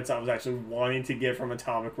both prints I was actually wanting to get from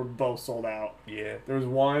Atomic were both sold out. Yeah. There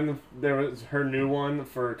was her new one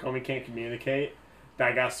for Komi Can't Communicate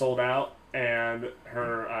that got sold out, and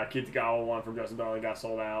her Kitagawa one from Justin Darling got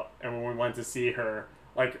sold out. And when we went to see her,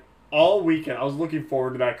 like all weekend, I was looking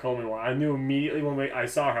forward to that Komi one. I knew immediately when I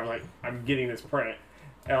saw her, I was like, I'm getting this print.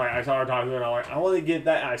 And like I saw her talking to her, and I'm like, I want to get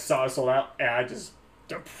that. And I saw it sold out, and I just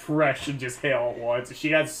depression just hit all at once. She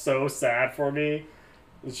got so sad for me.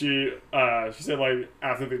 And she said like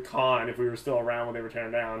after the con, if we were still around when they were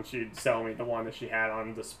tearing down, she'd sell me the one that she had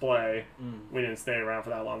on display. We didn't stay around for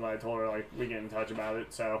that long, but I told her like we get in touch about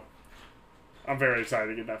it. So I'm very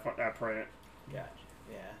excited to get that print. Gotcha.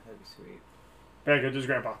 Yeah, that'd be sweet. Very good, just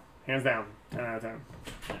grandpa, hands down, 10 out of 10.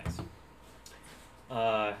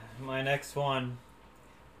 Nice. My next one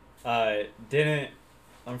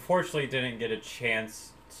unfortunately didn't get a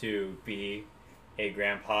chance to be a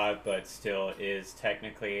grandpa, but still is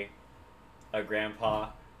technically a grandpa.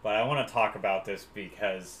 But I want to talk about this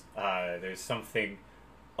because there's something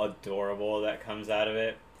adorable that comes out of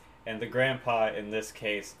it. And the grandpa in this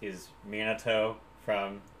case is Minato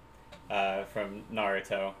from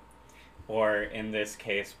Naruto, or in this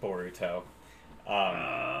case Boruto.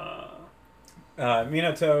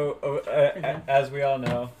 Minato, as we all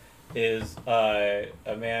know, is a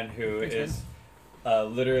man who is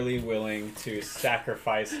literally willing to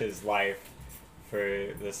sacrifice his life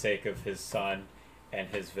for the sake of his son and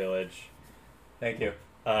his village. Thank you.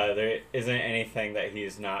 There isn't anything that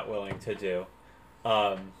he's not willing to do.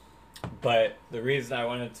 But the reason I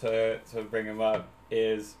wanted to bring him up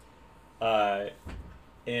is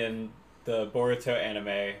in the Boruto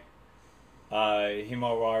anime,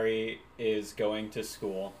 Himawari is going to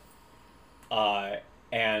school,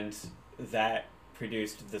 and that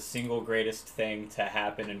produced the single greatest thing to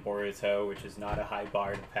happen in Boruto, which is not a high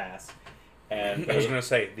bar to pass. And I was gonna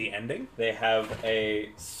say the ending. they have a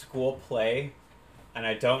school play, and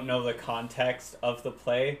I don't know the context of the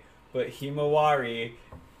play, but Himawari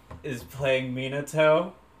is playing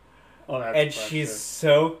Minato, Oh, that's and precious. she's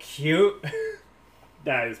so cute.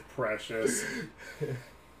 That is precious.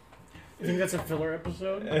 You think that's a filler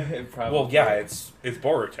episode? Probably. Well, yeah, it's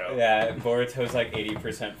Boruto. Yeah, Boruto's like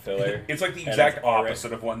 80% filler. It's like the And exact it's already-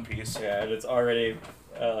 opposite of One Piece. Yeah, and it's already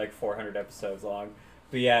like 400 episodes long.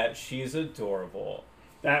 But yeah, she's adorable.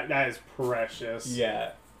 That is precious.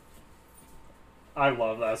 Yeah, I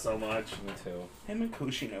love that so much. me too. Him and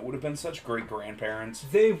Kushina would have been such great grandparents.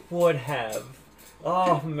 They would have.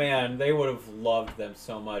 Oh man, they would have loved them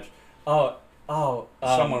so much.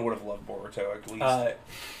 Someone would have loved Boruto at least.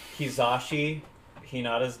 Hisashi,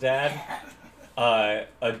 Hinata's dad,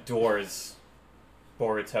 adores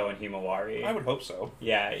Boruto and Himawari. I would hope so.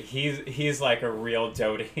 Yeah, he's like a real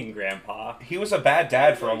doting grandpa. He was a bad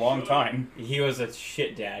dad for a long time. He was a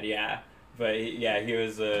shit dad, yeah. But he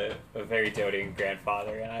was a very doting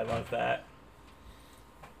grandfather, and I love that.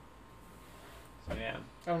 So yeah.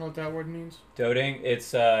 I don't know what that word means. Doting,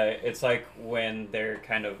 it's like when they're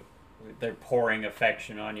pouring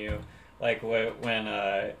affection on you, like when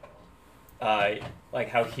like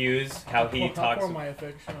how he talks. Pour my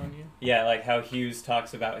affection on you. Yeah, like how Hughes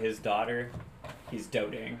talks about his daughter. He's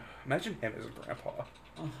doting. Imagine him as a grandpa.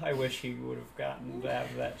 Oh, I wish he would have gotten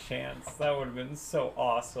that chance. That would have been so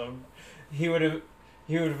awesome. He would have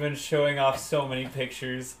been showing off so many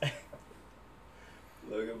pictures.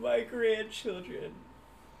 Look at my grandchildren.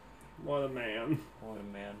 What a man. What a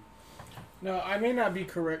man. No, I may not be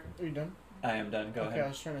correct. Are you done? I am done. Go Okay, I ahead.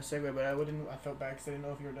 was trying to segue, but I felt bad because I didn't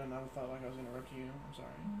know if you were done. I felt like I was interrupting you. I'm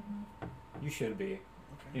sorry. You should be. Okay.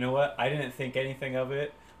 You know what? I didn't think anything of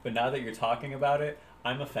it, but now that you're talking about it,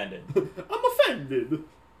 I'm offended. I'm offended.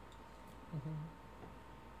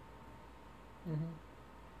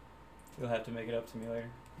 You'll have to make it up to me later.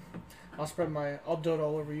 I'll dote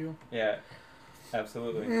all over you. Yeah,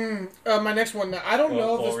 absolutely. My next one. I don't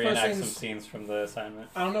know We'll if this reenact some person's. scenes from the assignment.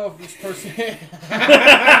 I don't know if this person.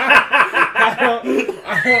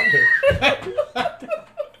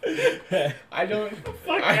 I don't.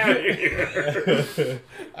 Fuck out of here.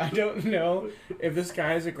 I don't know if this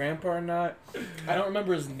guy is a grandpa or not. I don't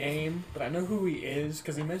remember his name, but I know who he is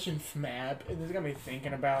because he mentioned FMAP, and this got me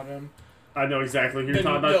thinking about him. I know exactly who you're The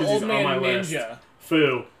talking about because old he's on man my ninja. list.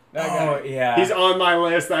 Fu. That guy. Oh yeah. He's on my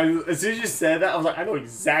list. As soon as you said that, I was like, I know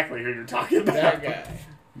exactly who you're talking about. That guy.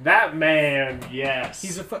 That man, yes.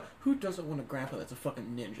 He's who doesn't want a grandpa that's a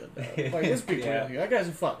fucking ninja though? Like, let's be real here. That guy's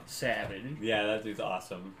a fucking savage. Yeah, that dude's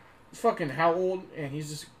awesome. He's fucking how old? And he's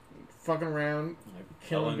just fucking around, Like,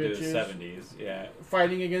 killing well into his bitches. 70s. Yeah.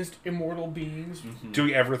 fighting against immortal beings. Mm-hmm.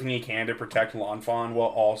 Doing everything he can to protect Lanfan while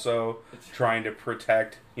also trying to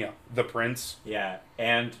protect, the prince. Yeah,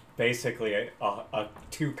 and basically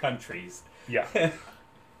two countries. Yeah.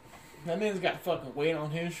 That man's got fucking weight on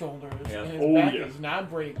his shoulders, Yeah. and his Oh, back yeah. is not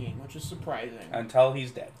breaking, which is surprising. Until he's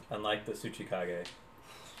dead. Unlike the Tsuchikage.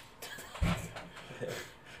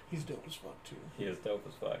 He's dope as fuck too. He is dope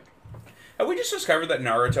as fuck. Have we just discovered that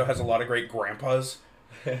Naruto has a lot of great grandpas?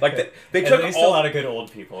 Like they At took least a all lot of good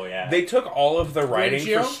old people, yeah. they took all of the writing for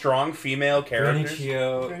Chio? strong female characters.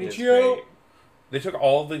 Granny is Chio. great. They took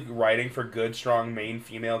all the writing for good, strong main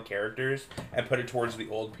female characters and put it towards the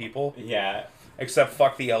old people. Yeah. Except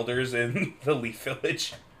fuck the elders in the Leaf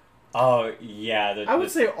Village. Oh, yeah. I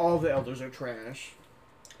would say all the elders are trash.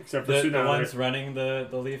 Except for the Tsunade. ones running the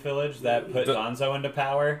Leaf Village that put Danzo into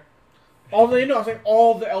power. I'm saying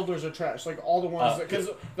all the elders are trash. Like all the ones Oh. because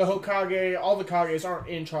the Hokage, all the Kages aren't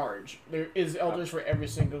in charge. There is elders for every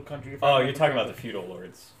single country. Oh, you're talking about the feudal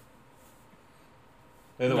lords.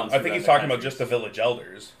 They're the ones I who think run he's the talking about countries. just the village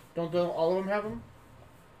elders. Don't all of them have them?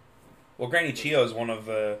 Well, Granny Chio is one of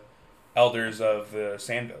the elders of the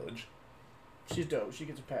Sand Village. She's dope. She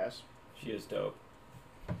gets a pass. She is dope.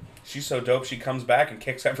 She's so dope she comes back and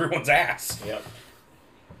kicks everyone's ass. Yep.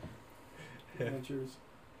 Adventures.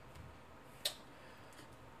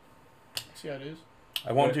 See how it is.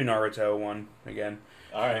 I won't do Naruto one again.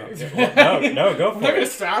 All right. Well, no, go I'm for not gonna it.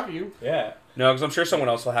 stop you. Yeah. No, because I'm sure someone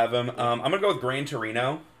else will have him. I'm going to go with Gran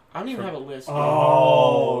Torino. I don't even have a list.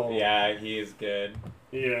 Oh, yeah, he is good.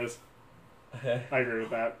 He is. I agree with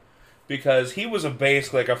that. Because he was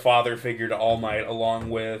basically like a father figure to All Might, along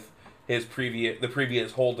with the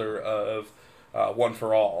previous holder of One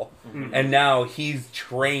for All, and now he's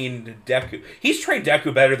trained Deku. He's trained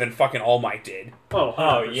Deku better than fucking All Might did, Oh, 100%.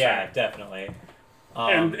 Oh, yeah, definitely.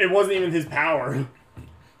 And it wasn't even his power.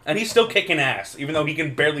 and he's still kicking ass, even though he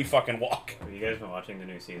can barely fucking walk. Have you guys been watching the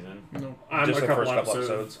new season? No. I'm Just a the couple first couple episodes.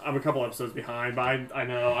 episodes. I'm a couple episodes behind, but I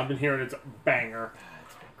know I've been hearing it's a banger.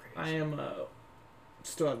 I am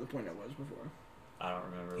still at the point I was before. I don't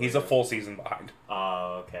remember. He's a full season behind.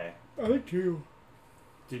 Oh, okay. I like you.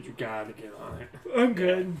 Dude, you gotta get on it. I'm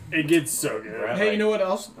good. It gets so good. Right. Hey, you know what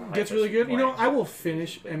else like gets this really good? You know, point. I will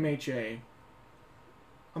finish MHA.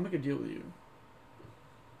 I'll make a deal with you.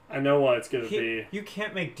 I know what it's gonna be. You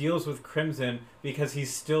can't make deals with Crimson because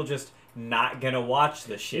he's still just not gonna watch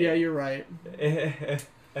the shit. Yeah, you're right.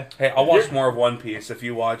 Hey, I'll watch more of One Piece if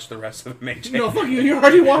you watch the rest of the Mage. No, fuck you. You're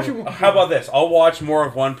already watching one. How about this? I'll watch more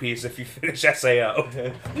of One Piece if you finish SAO.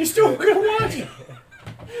 You're still gonna watch it.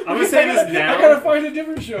 I'm gonna say this now. I gotta find a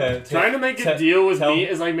different show. Trying to make a deal with me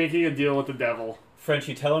is like making a deal with the devil.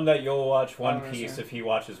 Frenchie, tell him that you'll watch One don't Piece understand. if he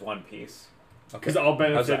watches One Piece. Because I'll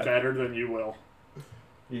benefit better than you will.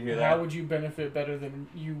 You hear that? How would you benefit better than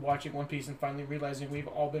you watching One Piece and finally realizing we've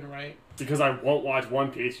all been right? Because I won't watch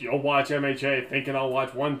One Piece. You'll watch MHA thinking I'll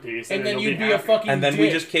watch One Piece. And then you'll you'd be a fucking And then dick. we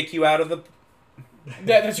just kick you out of the...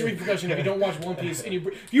 That's your repercussion if you don't watch One Piece and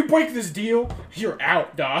you break this deal, you're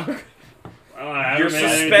out, dog. You're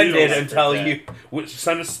suspended until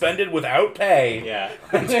suspended without pay. Yeah.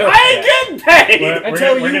 I ain't getting paid!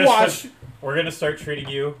 Until you watch... We're gonna start treating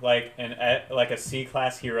you like a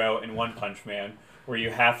C-class hero in One Punch Man, where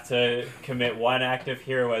you have to commit one act of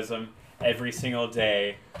heroism every single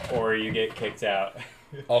day, or you get kicked out.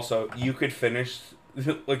 Also, you could finish...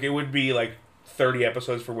 Like, it would be, like, 30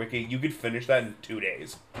 episodes for Wiki. You could finish that in 2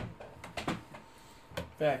 days.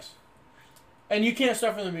 Facts. And you can't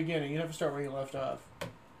start from the beginning. You have to start where you left off.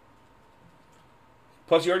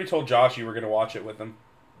 Plus, you already told Josh you were going to watch it with him.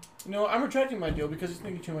 No, I'm retracting my deal because he's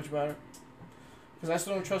thinking too much about it. Because I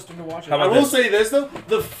still don't trust him to watch it. How I about will this? say this, though.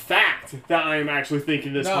 The fact that I am actually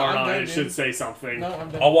thinking this No, hard I'm on done, it dude. should say something. No,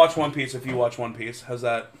 I'm done. I'll watch One Piece if you watch One Piece. How's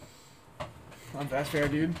that? That's fair,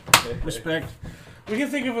 dude. Respect. We can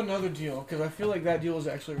think of another deal, because I feel like that deal was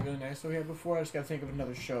actually really nice that we had before. I just gotta think of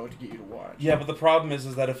another show to get you to watch. Yeah, but the problem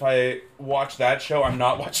is that if I watch that show, I'm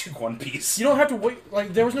not watching One Piece. You don't have to wait.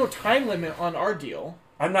 Like, there was no time limit on our deal.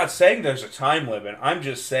 I'm not saying there's a time limit. I'm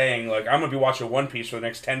just saying, like, I'm going to be watching One Piece for the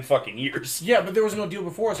next 10 fucking years. Yeah, but there was no deal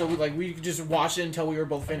before, so we could just watch it until we were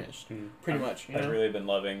both finished. Pretty much. You know? I've really been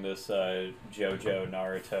loving this JoJo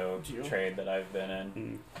Naruto trade that I've been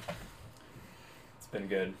in. It's been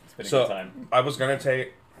good. It's been a good time. I was going to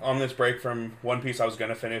take, on this break from One Piece, I was going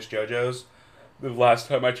to finish JoJo's. The last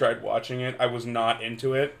time I tried watching it, I was not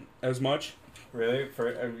into it as much. Really?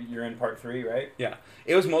 You're in part 3, right? Yeah.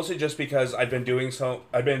 It was mostly just because I've been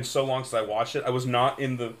so long since I watched it. I was not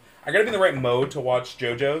in the... I gotta be in the right mode to watch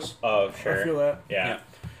JoJo's. Oh, sure. I feel that. Yeah.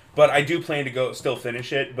 But I do plan to still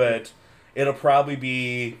finish it, but it'll probably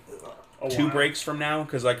be 2 breaks from now,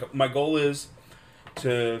 because like my goal is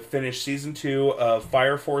to finish Season 2 of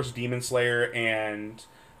Fire Force, Demon Slayer, and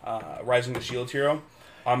Rising the Shield Hero.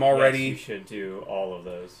 I'm already... Yes, you should do all of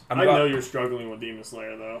those. I know you're struggling with Demon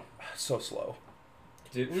Slayer, though. So slow.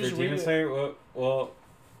 For Demon Slayer, well,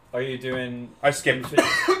 are you doing... I skipped.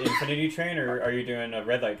 Infinity Train, or are you doing a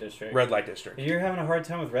Red Light District? Red Light District. You're having a hard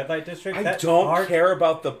time with Red Light District? I don't care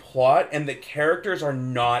about the plot, and the characters are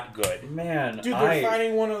not good. Man, Dude, they're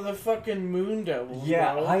fighting one of the fucking Moon Devils.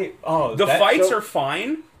 Yeah, bro. The fights are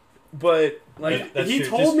fine, but... like He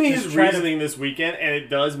told me his reasoning this weekend, and it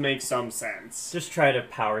does make some sense. Just try to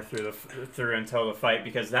power through until the fight,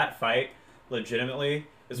 because that fight, legitimately,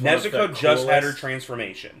 is one of the Nezuko just had her coolest-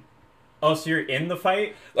 transformation. Oh, so you're in the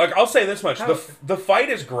fight? Like, I'll say this much. How- The fight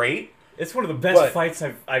is great. It's one of the best fights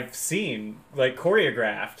I've seen, like,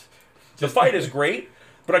 choreographed. The fight is great,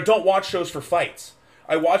 but I don't watch shows for fights.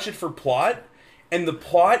 I watch it for plot, and the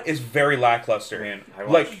plot is very lackluster. Man, I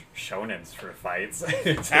watch shonens for fights.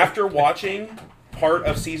 After watching part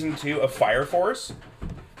of Season 2 of Fire Force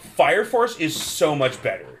is so much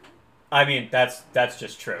better. I mean, that's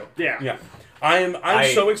just true. Yeah. I'm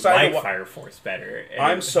so excited to watch Fire Force better.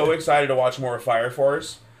 I'm so excited to watch more of Fire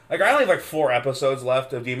Force. Like, I only have like 4 episodes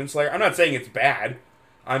left of Demon Slayer. I'm not saying it's bad.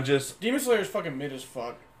 I'm just... Demon Slayer's fucking mid as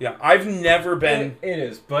fuck. Yeah, I've never been... It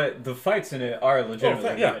is, but the fights in it are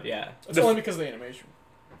legitimately good, yeah. It's only because of the animation.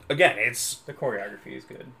 Again, it's... The choreography is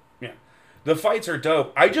good. Yeah. The fights are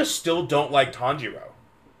dope. I just still don't like Tanjiro.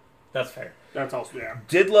 That's fair. That's also, yeah.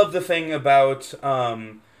 Did love the thing about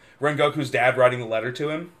Rengoku's dad writing the letter to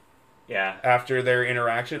him. Yeah. After their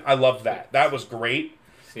interaction. I loved that. That was great.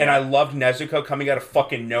 Yeah. And I loved Nezuko coming out of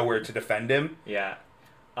fucking nowhere to defend him. Yeah.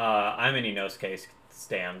 I'm an Inosuke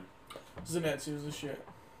stan. Zenitsu's the shit.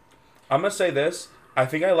 I'm going to say this. I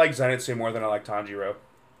think I like Zenitsu more than I like Tanjiro.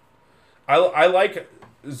 I like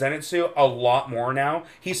Zenitsu a lot more now.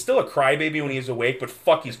 He's still a crybaby when he's awake, but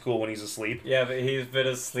fuck, he's cool when he's asleep. Yeah, but he's been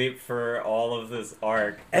asleep for all of this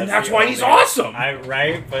arc. And that's the why only- he's awesome!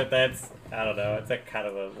 Right? But that's... I don't know. It's like kind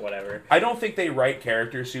of a whatever. I don't think they write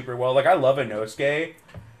characters super well. Like, I love Inosuke.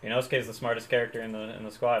 Inosuke is the smartest character in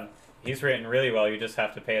the squad. He's written really well. You just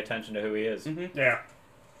have to pay attention to who he is. Mm-hmm. Yeah.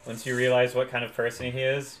 Once you realize what kind of person he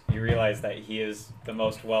is, you realize that he is the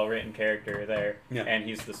most well-written character there, and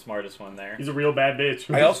he's the smartest one there. He's a real bad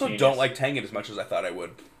bitch. I also don't like Tengen as much as I thought I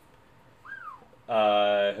would.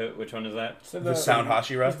 Which one is that? So the Sound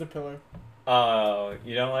Hashira. He's the pillar. Oh,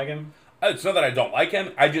 you don't like him? It's not that I don't like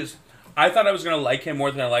him. I thought I was going to like him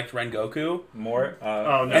more than I liked Rengoku. More?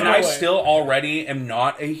 Oh, no. And No I way. still already am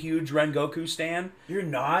not a huge Rengoku stan. You're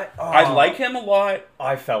not? Oh. I like him a lot.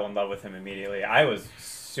 I fell in love with him immediately. I was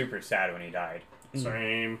super sad when he died.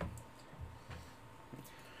 Same.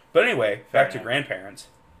 But anyway, back to enough. grandparents.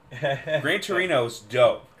 Gran Torino's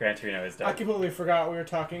dope. Gran Torino is I dope. completely forgot we were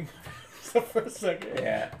talking for a second.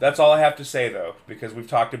 Yeah, That's all I have to say, though, because we've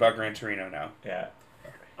talked about Gran Torino now. yeah.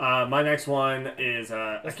 My next one is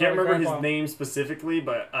I That's can't not remember Grandpa. his name specifically,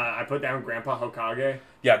 but I put down Grandpa Hokage.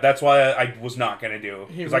 Yeah, that's why I was not going to do,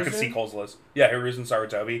 because I could Hiruzen? see Cole's list. Yeah, Hiruzen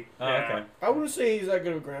Sarutobi. Oh, Yeah. okay. I wouldn't say he's that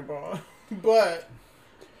good of a grandpa, but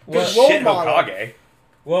Well, Good role Shit model. Hokage.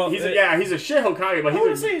 Well, He's a shit Hokage, but I wouldn't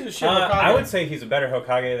he's a, say he's a shit I Hokage. would say he's a better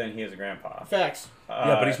Hokage than he is a grandpa. Facts.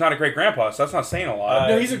 Yeah, but he's not a great grandpa, so that's not saying a lot.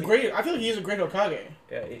 No, he's a great. I feel like he is a great Hokage.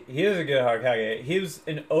 Yeah, he is a good Hokage. He was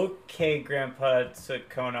an okay grandpa to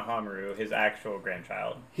Konohamaru, his actual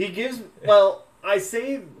grandchild. he gives. Well, I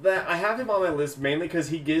say that I have him on my list mainly because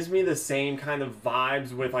he gives me the same kind of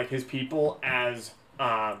vibes with like his people as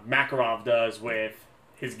Makarov does with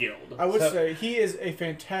his guild. I would So- say he is a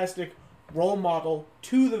fantastic role model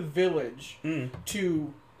to the village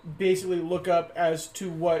to basically look up as to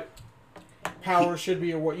what power should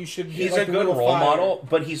be or what you should be. He's like a the good Wheel of role Fire. model,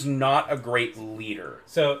 but he's not a great leader.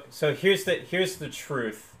 So here's the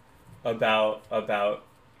truth about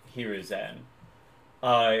Hiruzen.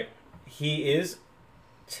 He is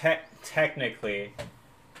technically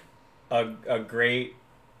a great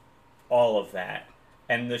all of that,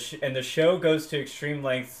 and the show goes to extreme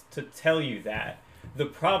lengths to tell you that. The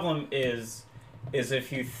problem is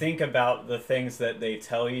if you think about the things that they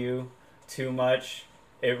tell you too much,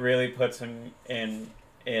 it really puts him in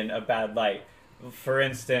a bad light. For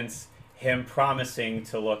instance, him promising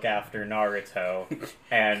to look after Naruto,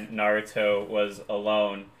 and Naruto was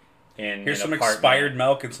alone in Here's an some apartment. expired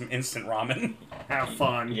milk and some instant ramen. Have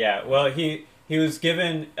fun. Yeah, well, he was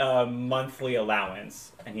given a monthly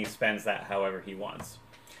allowance, and he spends that however he wants.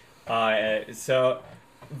 So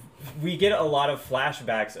we get a lot of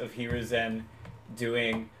flashbacks of Hiruzen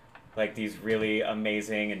doing like these really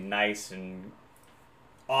amazing and nice and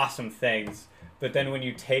awesome things, but then when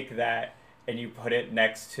you take that and you put it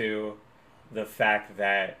next to the fact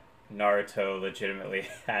that Naruto legitimately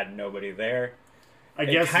had nobody there, I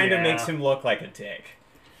it guess kind of yeah. makes him look like a dick.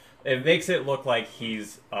 It makes it look like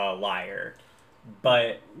he's a liar.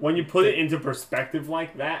 But When you put it into perspective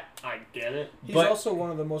like that, I get it. He's But- also one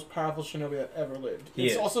of the most powerful shinobi that ever lived. He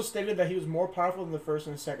It's is. also stated that he was more powerful than the first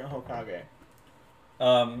and second Hokage.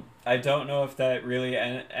 I don't know if that really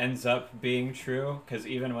ends up being true, because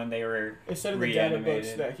even when they were It said in the data books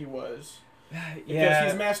reanimated, that he was. Because yeah,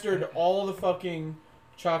 he's mastered all the fucking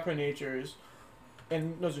chakra natures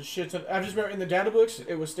and knows a shit ton. I just remember in the data books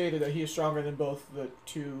it was stated that he is stronger than both the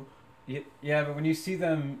two. Yeah, but when you see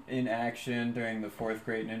them in action during the Fourth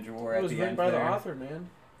Great Ninja War It at was the written end by there, the author, man.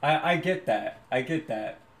 I get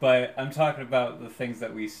that. But I'm talking about the things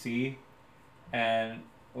that we see, and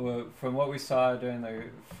from what we saw during the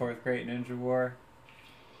Fourth Great Ninja War,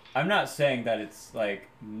 I'm not saying that it's like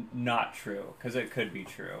not true, because it could be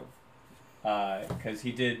true, because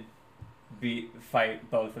he did fight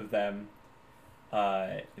both of them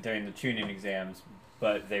during the tuning exams,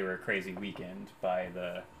 but they were crazy weakened by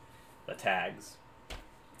the tags.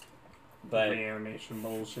 But Reanimation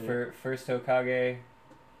bullshit. First Hokage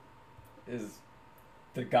is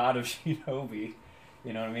the god of shinobi.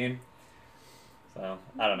 You know what I mean? so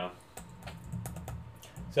I don't know.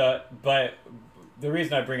 So, but the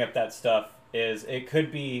reason I bring up that stuff is it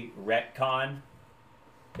could be retcon.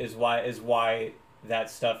 Is why that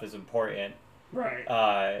stuff is important.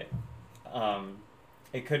 Right.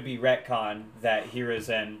 It could be retcon that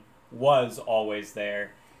Hiruzen was always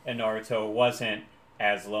there and Naruto wasn't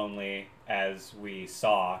as lonely as we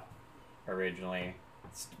saw originally,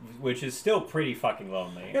 which is still pretty fucking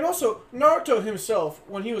lonely. And also, Naruto himself,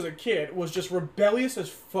 when he was a kid, was just rebellious as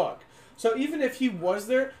fuck. So even if he was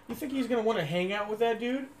there, you think he's gonna want to hang out with that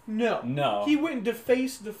dude? No. No. He went and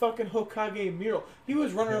defaced the fucking Hokage mural. He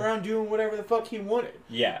was running around doing whatever the fuck he wanted.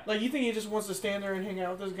 Yeah. Like, you think he just wants to stand there and hang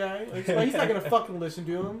out with this guy? Like, he's not gonna fucking listen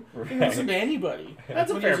to him. He can Right. listen to anybody.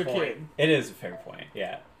 That's a when fair he was point. kid. It is a fair point.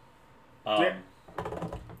 Yeah. Yeah.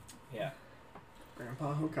 Yeah.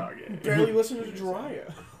 Grandpa Hokage. Barely listen to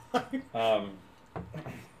Jiraiya.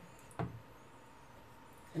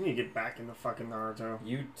 I need to get back into fucking Naruto.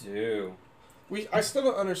 You do. I still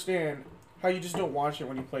don't understand how you just don't watch it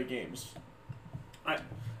when you play games. I-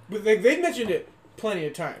 But they mentioned it plenty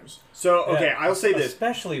of times. So, okay, Yeah, I'll say this.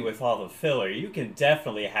 Especially with all the filler, you can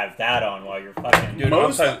definitely have that on while you're fucking. Dude,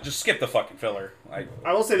 Most- I'm sorry, just skip the fucking filler.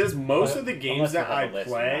 I will say this. Most But of the unless games you that have I a list,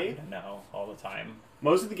 you're play, not gonna know all the time.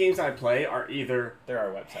 most of the games that I play are either There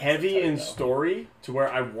are websites. heavy that tell you, in though. story to where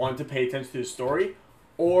I want to pay attention to the story,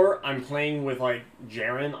 or I'm playing with like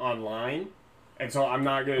Jaren online, and so I'm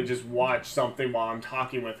not gonna just watch something while I'm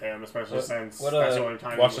talking with him, especially since what, that's the only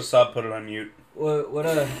time. Watch the sub, put it on mute.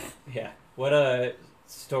 What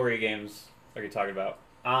story games are you talking about?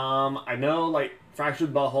 I know like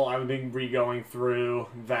Fractured Butthole. I've been re-going through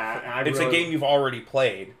that. And It's a game you've already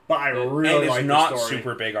played, but I and really it's like not the story.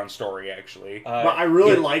 super big on story, actually. But I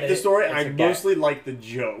really yeah, like the story, and it's I a gap. mostly like the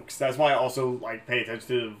jokes. That's why I also like pay attention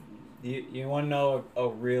to. You want to know a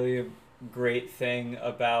really great thing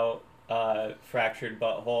about Fractured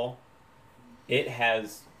Butthole? It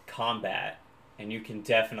has combat, and you can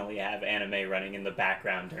definitely have anime running in the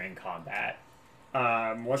background during combat.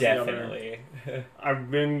 What's the other? Definitely.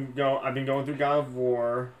 I've been going through God of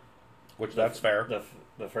War, Which, that's fair.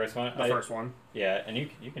 The first one. the first one. Yeah, and you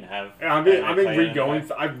can have. And I've anime been play re-going.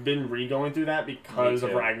 anime. I've been re-going through that because Me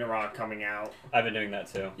of too. Ragnarok coming out. I've been doing that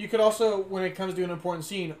too. You could also, when it comes to an important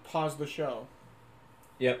scene, pause the show.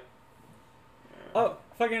 Yep. Oh,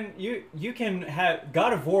 fucking you can have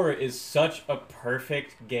God of War is such a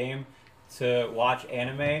perfect game to watch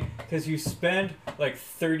anime because you spend like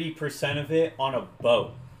 30% of it on a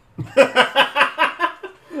boat.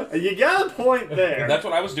 You got a point there. That's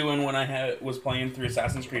what I was doing when I was playing through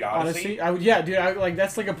Assassin's Creed Odyssey. Honestly, dude,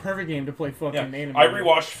 that's like a perfect game to play fucking anime. I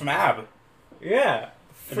rewatched FMAB. Yeah,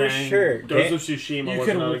 for And then sure. Ghost of Tsushima You was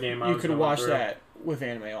could another game I you was could going watch through. that with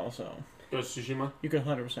anime also. Ghost of Tsushima. You could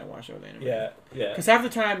 100% watch that with anime. Yeah. Because half the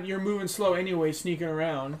time you're moving slow anyway, sneaking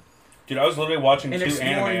around. Dude, I was literally watching And 2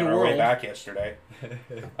 exploring anime on the our way world. back yesterday.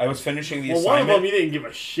 I was finishing the Well, one of assignment. them you didn't give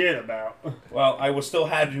a shit about. Well, I was still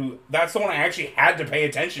had to. That's the one I actually had to pay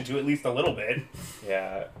attention to at least a little bit.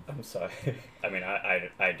 Yeah, I'm sorry. I mean,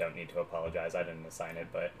 I don't need to apologize. I didn't assign it,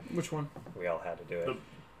 but Which one? we all had to do it. The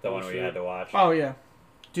The one we bullshit. had to watch. Oh, yeah.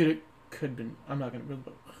 Dude, it could have been. I'm not going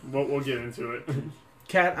to. We'll get into it.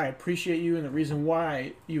 Kat, I appreciate you and the reason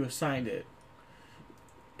why you assigned it.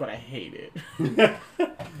 But I hate it.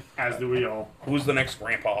 As do we all. Who's the next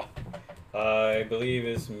grandpa? I believe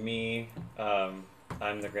it's me. I'm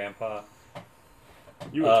the grandpa.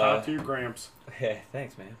 You would talk to your gramps. Yeah,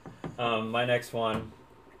 thanks, man. My next one.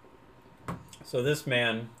 So this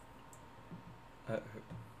man.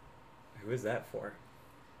 Who is that for?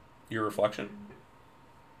 Your reflection.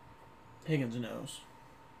 Higgins knows.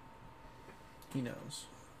 He knows.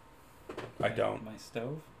 I don't. My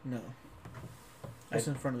stove? No. That's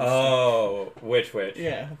in front of the Oh, which?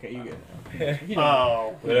 Yeah, okay, you get it now. He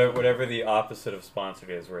knows. Oh. Whatever the opposite of sponsored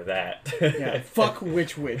is, we're that. Yeah, fuck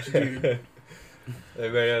which, dude.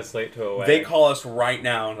 Everybody else late to a wedding. They call us right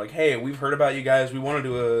now, like, hey, we've heard about you guys. We want to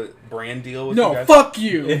do a brand deal with you No, guys. fuck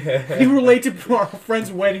you. He related to our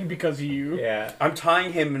friend's wedding because of you. Yeah. I'm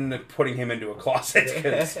tying him and putting him into a closet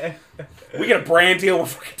because we get a brand deal. We're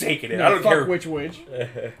fucking taking it. No, I don't fuck care. which.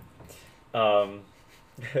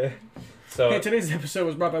 So Hey, today's episode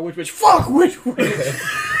was brought by which. Fuck which.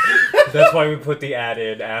 that's why we put the ad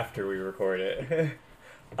in after we record it.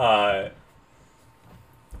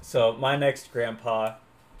 So my next grandpa,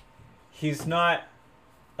 he's not.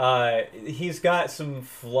 He's got some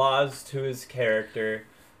flaws to his character,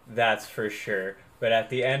 that's for sure. But at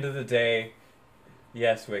the end of the day,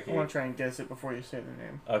 yes, Wiki. I want to try and guess it before you say the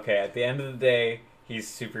name. Okay, at the end of the day, he's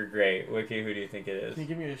super great. Wiki, who do you think it is? Can you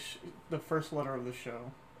give me the first letter of the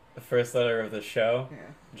show? The first letter of the show? Yeah.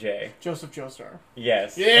 J. Joseph Joestar.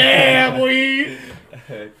 Yes. Yeah, boy!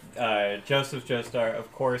 Joseph Joestar,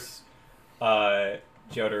 of course,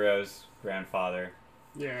 Jotaro's grandfather.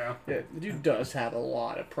 Yeah. Yeah, the dude does have a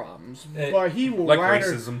lot of problems, It- but he will Like rather...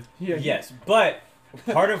 racism. Yeah, Yes, but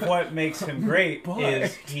part of what makes him great But-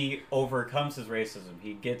 is he overcomes his racism.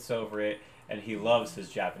 He gets over it, and he loves his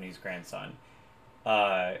Japanese grandson.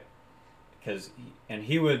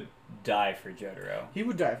 He would die for Jotaro, He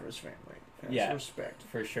would die for his family. That's Yeah. respect.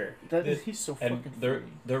 for sure. He's so fucking And funny.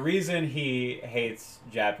 the reason he hates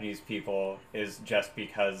Japanese people is just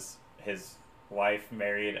because his wife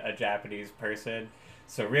married a Japanese person.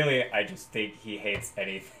 So really, I just think he hates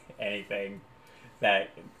anything that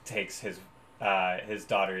takes his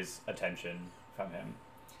daughter's attention from him.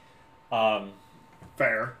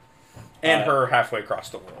 Fair. And her halfway across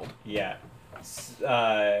the world. Yeah.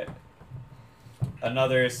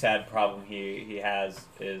 Another sad problem he has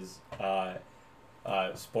is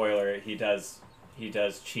spoiler. He does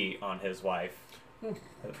cheat on his wife.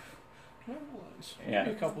 Not once. Yeah.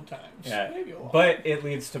 Maybe a couple times. Yeah. Maybe a lot. But it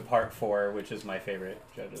leads to part 4, which is my favorite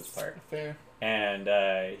JoJo's part. Fair. And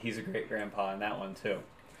he's a great grandpa in that one, too.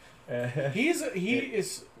 He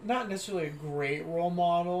is not necessarily a great role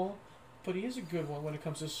model, but he is a good one when it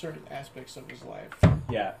comes to certain aspects of his life.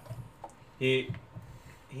 Yeah.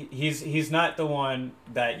 He's not the one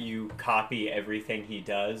that you copy everything he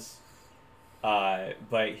does, but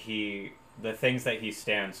the things that he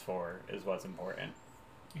stands for is what's important.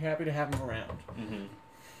 You're happy to have him around.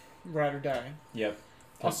 Mm-hmm. Ride or die. Yep.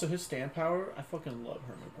 Also, his stand power, I fucking love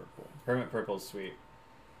Hermit Purple. Hermit Purple's sweet.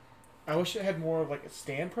 I wish it had more of like a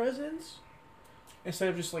stand presence instead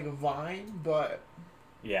of just like a vine, but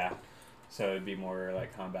Yeah. So it'd be more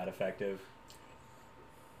like combat effective.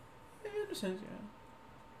 in a sense, yeah.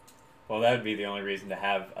 Well, that would be the only reason to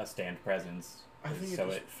have a stand presence, I think so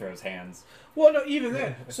it throws hands. Well, no, even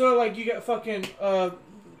then. So like you got fucking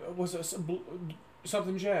was it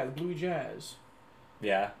something jazz, Bluey Jazz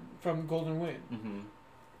Yeah. from Golden Wind. Mm-hmm.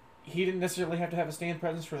 He didn't necessarily have to have a stand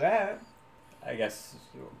presence for that. I guess.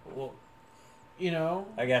 Well, You know,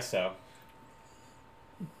 I guess so.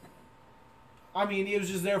 I mean, it was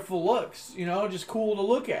just there for looks. You know, just cool to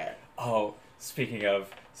look at. Oh, speaking of,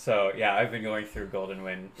 so yeah, I've been going through Golden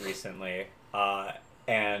Wind recently,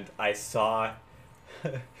 and I saw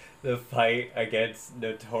the fight against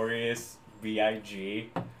Notorious B.I.G.,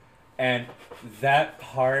 and that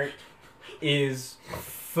part is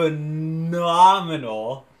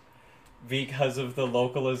phenomenal because of the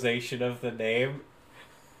localization of the name.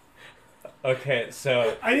 Okay,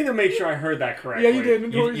 so I need to make sure I heard that correctly. Yeah, you did.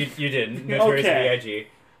 you didn't. Notorious Okay.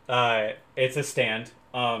 B.I.G. It's a stand.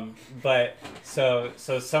 But so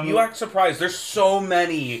some. You act surprised. There's so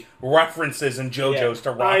many references in JoJo's to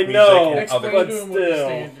rock I music know. and Explain other but to him what the still.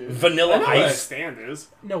 stand is. Vanilla I know what a Ice. stand is.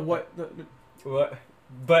 No, what? What?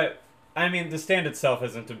 But I mean, the stand itself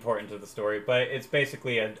isn't important to the story, but it's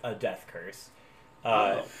basically a death curse.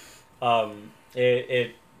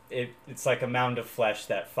 It's like a mound of flesh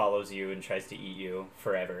that follows you and tries to eat you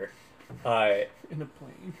forever. In a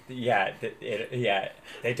plane. Yeah,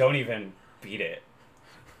 they don't even beat it.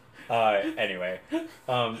 Anyway,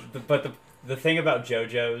 but the thing about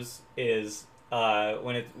JoJo's is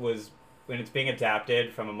when it's being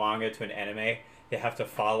adapted from a manga to an anime, they have to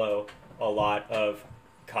follow a lot of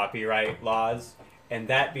copyright laws, and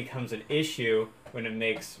that becomes an issue when it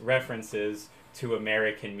makes references to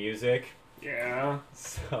American music. Yeah.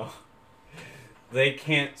 So they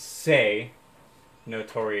can't say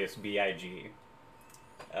Notorious B.I.G.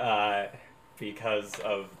 Because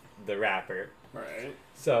of the rapper. Right.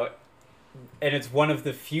 So, and it's one of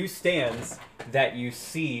the few stands that you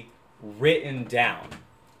see written down.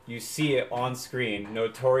 You see it on screen,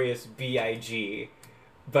 Notorious B.I.G.,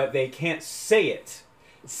 but they can't say it.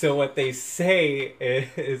 So what they say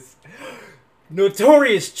is,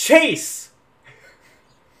 Notorious Chase!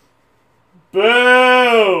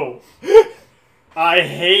 Boo! I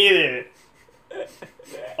hate it.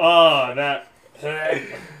 Oh, that.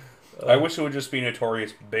 I wish it would just be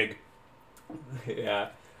Notorious Big. Yeah.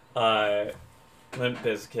 Limp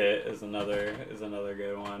Bizkit is another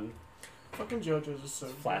good one. Fucking JoJo's is so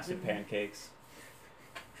Flaccid good. Pancakes.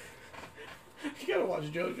 You gotta watch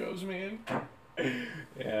JoJo's, man.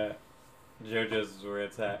 Yeah. JoJo's is where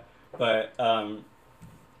it's at. But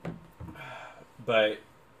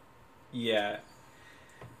yeah.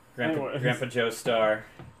 Anyways. Grandpa Joestar,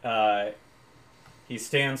 he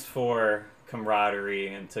stands for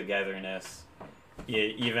camaraderie and togetherness,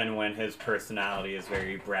 even when his personality is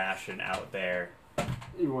very brash and out there.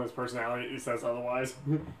 Even when his personality he says otherwise.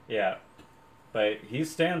 Yeah. But he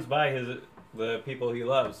stands by the people he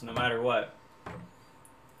loves, no matter what.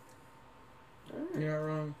 You're not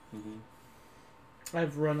wrong. Mm-hmm.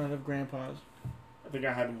 I've run out of grandpas. I think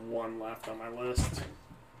I had one left on my list.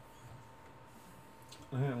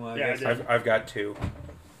 Well, Yeah, I did. I've got two.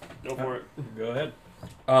 Go for it. Go ahead.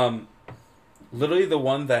 Literally the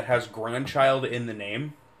one that has grandchild in the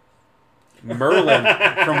name. Merlin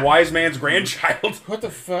from Wise Man's Grandchild. What the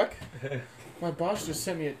fuck? My boss just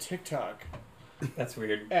sent me a TikTok That's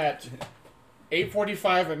weird. at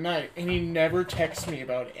 8:45 at night, and he never texts me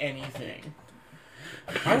about anything.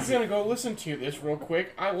 I'm gonna go listen to this real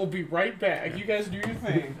quick. I will be right back. You guys do your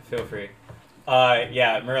thing. Feel free.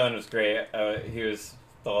 Yeah, Merlin was great. He was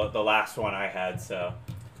the last one I had, so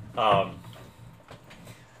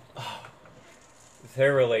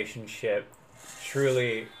their relationship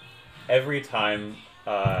truly, every time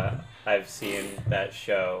I've seen that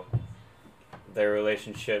show, their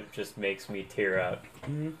relationship just makes me tear up.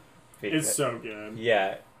 Mm-hmm. It's so good.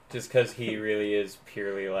 Yeah, just because he really is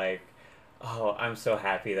purely like, oh, I'm so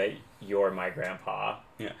happy that you're my grandpa.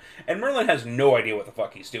 Yeah. And Merlin has no idea what the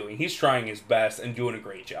fuck he's doing. He's trying his best and doing a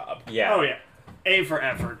great job. Yeah. Oh, yeah. A for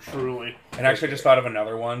effort, truly. And actually, I just thought of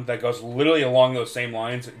another one that goes literally along those same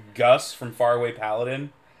lines. Gus from Faraway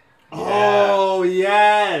Paladin. Oh,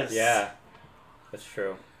 yes! Yeah. That's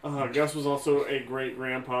true. Gus was also a great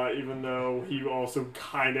grandpa, even though he also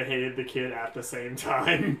kind of hated the kid at the same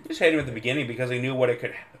time. He just hated him at the beginning because he knew what it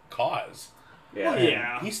could cause. Yeah. Well,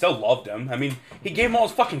 yeah. He still loved him. I mean, he gave him all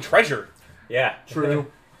his fucking treasure. Yeah. True.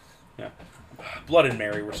 Yeah. Blood and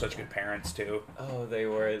Mary were such good parents, too. Oh, they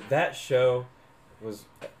were. That show was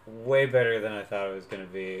way better than I thought it was going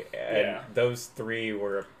to be. And Yeah. those three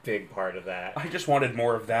were a big part of that. I just wanted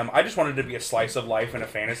more of them. I just wanted to be a slice of life in a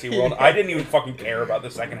fantasy world. I didn't even fucking care about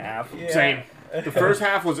the second half. Same. The first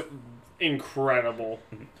half was incredible.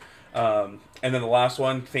 And then the last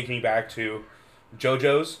one, thinking back to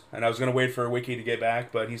JoJo's, and I was going to wait for Wiki to get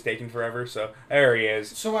back, but he's taking forever, so there he is.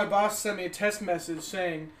 So my boss sent me a text message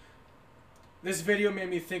saying, "This video made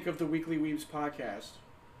me think of the Weekly Weebs podcast."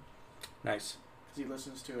 Nice. Because he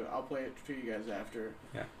listens to it. I'll play it for you guys after.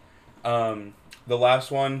 The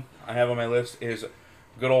last one I have on my list is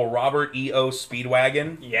good old Robert E.O.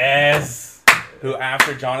 Speedwagon, Yes! who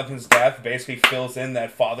after Jonathan's death basically fills in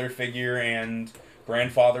that father figure and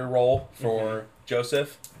grandfather role for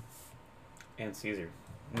Joseph. And Caesar.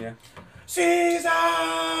 Yeah.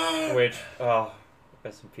 Caesar! Which, oh,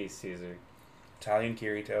 rest in peace, Caesar. Italian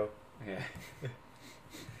Kirito. Yeah.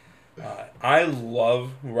 I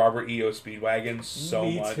love Robert E.O. Speedwagon so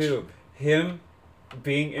Me much. too. Him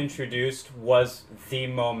being introduced was the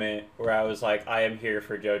moment where I was like, I am here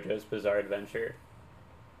for JoJo's Bizarre Adventure.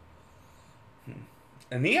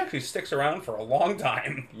 And he actually sticks around for a long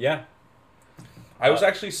time. Yeah. I was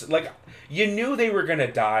actually, like, you knew they were going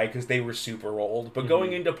to die because they were super old, but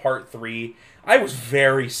going into part 3, I was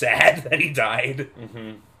very sad that he died.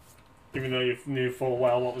 Mm-hmm. Even though you knew full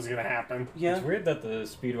well what was going to happen. Yeah. It's weird that the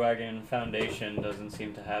Speedwagon Foundation doesn't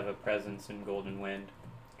seem to have a presence in Golden Wind,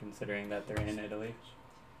 considering that they're in Italy.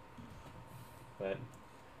 But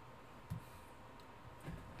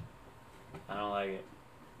I don't like it.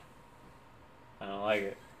 I don't like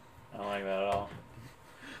it. I don't like that at all.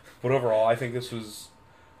 But overall, I think this was...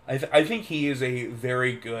 I think he is a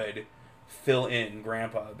very good fill-in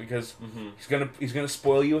grandpa because he's gonna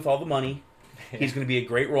spoil you with all the money. He's gonna be a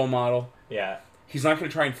great role model. Yeah. He's not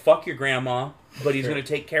gonna try and fuck your grandma, but he's gonna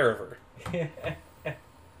take care of her.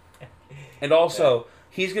 And also,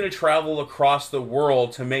 he's gonna travel across the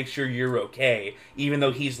world to make sure you're okay, even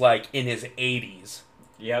though he's like in his 80s.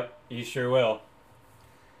 Yep, you sure will.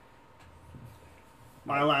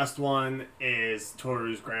 My last one is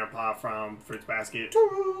Toru's grandpa from Fruits Basket.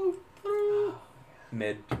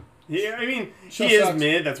 Mid. Yeah, I mean, Show he is sucks.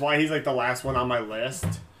 mid. That's why he's like the last one on my list.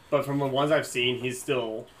 But from the ones I've seen, he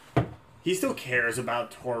still cares about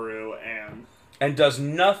Toru And does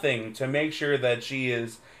nothing to make sure that she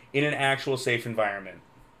is in an actual safe environment.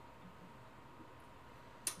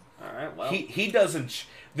 all right. Well, He doesn't...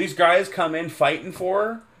 These guys come in fighting for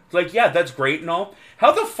her. It's like, yeah, that's great and all.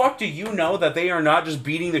 How the fuck do you know that they are not just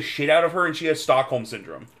beating the shit out of her and she has Stockholm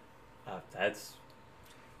Syndrome? It's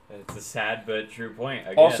a sad but true point, I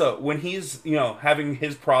guess. Also, when he's, having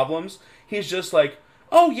his problems, he's just like,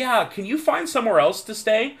 oh yeah, can you find somewhere else to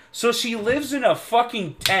stay? So she lives in a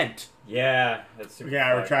fucking tent. Yeah, that's super yeah,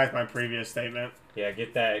 I fucked. retract my previous statement. Yeah,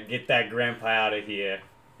 get that grandpa out of here.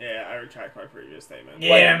 Yeah, I retract my previous statement.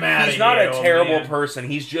 Yeah, I'm outta He's not here, a old terrible man. person.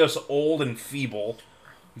 He's just old and feeble.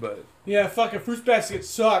 But Yeah, fucking Fruits Basket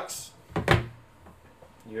sucks.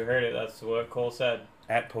 You heard it. That's what Cole said.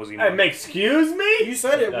 at Posey. Excuse me? You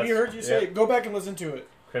said it. We That's- heard you say yeah. it. Go back and listen to it.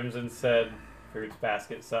 Crimson said, "Fruits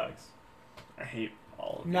Basket sucks." I hate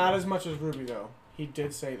all of Not you. as much as Ruby, though. He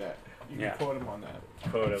did say that. You can Yeah. quote him on that.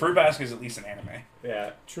 Quote him. Fruit Basket is at least an anime.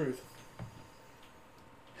 Yeah. Truth.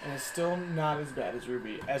 And it's still not as bad as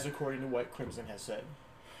Ruby, as according to what Crimson has said.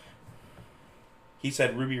 He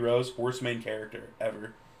said Ruby Rose, worst main character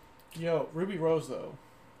ever. Yo, Ruby Rose, though.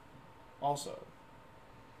 Also.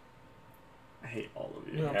 I hate all of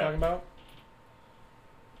You you. know what I'm Yeah. talking about?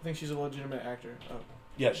 I think she's a legitimate actor. Oh,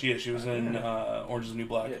 Yeah, she is. She was in Orange is the New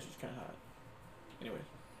Black. yeah, she's kind of hot. Anyways.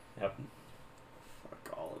 Yep.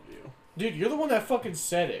 Fuck all of you. Dude, you're the one that fucking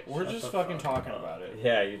said it. We're Shut just the fucking fuck talking up. about it.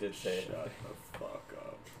 Yeah, you did say Shut the fuck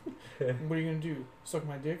up. What are you gonna do? Suck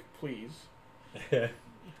my dick? Please. it.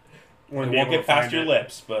 We won't get past your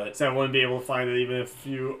lips, but So I wouldn't be able to find it even if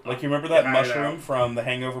you... like you remember that Yeah, I know. mushroom from The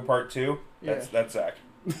Hangover Part 2? Yeah. That's Zach.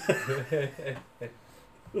 Nice.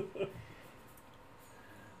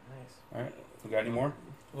 All right, we got any more?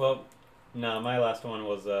 Well, no, my last one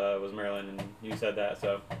was Merlin, and you said that,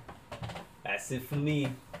 so That's it for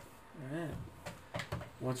me. Alright.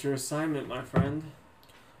 What's your assignment, my friend?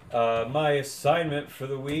 My assignment for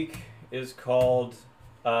the week is called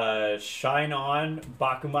Shine On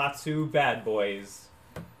Bakumatsu Bad Boys.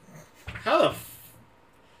 How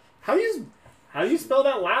do you spell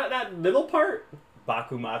that middle part?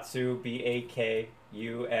 Bakumatsu, Bakumatsu.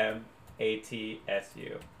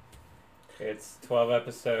 It's 12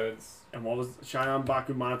 episodes. And what was Shine On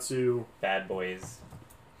Bakumatsu? Bad Boys.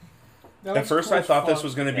 At first, I thought this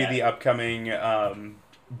was going to be Yeah. the upcoming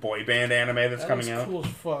boy band anime that's coming out. Cool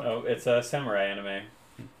as fuck. Oh, it's a samurai anime.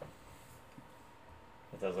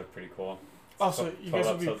 It does look pretty cool. Also, Tw- you 12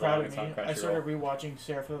 guys would be episodes proud long, of it's me. on I started Crunchyroll. rewatching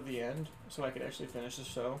Seraph of the End so I could actually finish the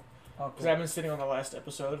show. Oh, Because I've been sitting on the last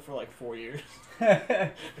episode for like 4 years.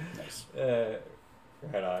 Nice.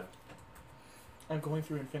 Right on. I'm going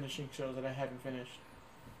through and finishing shows that I haven't finished.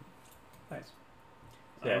 Nice.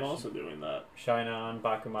 I'm Yeah, also doing that. Shine On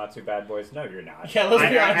Bakumatsu Bad Boys. No, you're not. Yeah,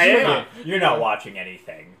 let's be I honest. am. You're not watching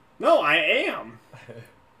anything. No, I am.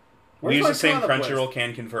 We use my the same caught up list? Crunchyroll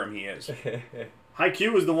can confirm he is.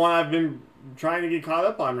 Haikyuu is the one I've been trying to get caught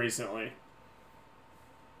up on recently.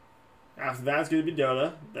 After that, it's going to be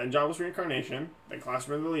Dota, then Jobless Reincarnation, then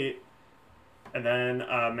Classroom of the Elite, and then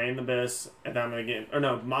Main Abyss, and then I'm going to get... Or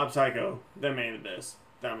no, Mob Psycho, then Main Abyss.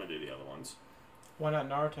 Then I'm going to do the other ones. Why not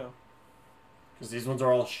Naruto? Because these ones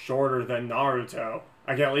are all shorter than Naruto.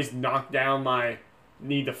 I can at least knock down my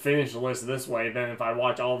need to finish list this way than if I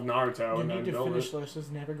watch all of Naruto Your and need then to build finish it. list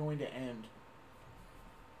is never going to end.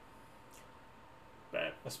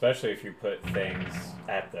 Bet. Especially if you put things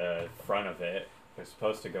at the front of it. They're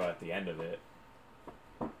supposed to go at the end of it,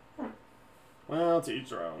 Well, to each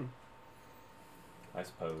their own. I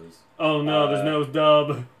suppose. Oh no, there's no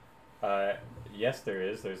dub. Yes, there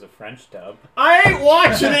is. There's a French dub. I ain't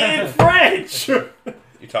watching it in French!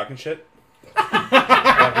 You talking shit?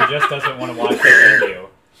 Well, he just doesn't want to watch it in you.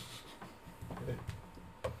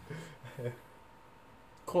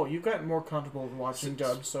 Cole, you've gotten more comfortable with watching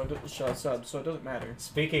dubs, so subs, so it doesn't matter.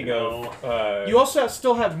 Speaking No. of... You also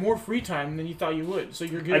still have more free time than you thought you would, so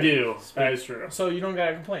you're good. I do. That is true. So you don't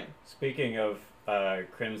gotta complain. Speaking of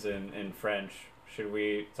Crimson in French, should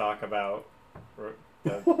we talk about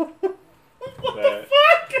the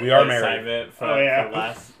We are the married. assignment from, Oh, yeah. from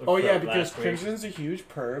last Oh yeah, from because last week? Crimson's a huge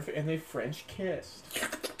perv, and they French kissed.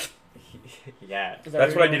 Yeah. Is that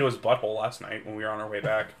That's what I you did know? to his butthole last night when we were on our way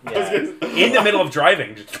back. Yeah. In the middle of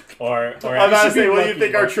driving. Or I'm about to should be say, what do you lucky,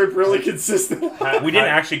 think our but- trip really consisted of? We didn't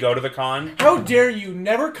actually go to the con. How dare you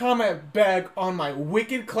never comment back on my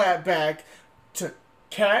wicked clapback to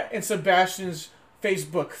Kat and Sebastian's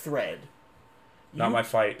Facebook thread? Not You my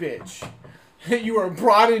fight. bitch. You were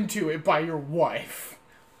brought into it by your wife.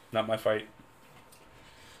 Not my fight.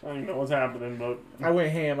 I don't know what's happening, but... I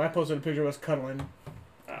went ham. I posted a picture of us cuddling.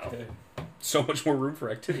 Oh. So much more room for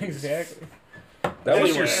activities. Exactly. That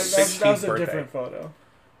was your Anyway, 16th that was a birthday. different photo.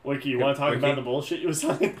 Wiki, you want to talk Wiki? about the bullshit you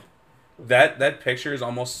assigned? That picture is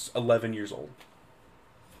almost 11 years old.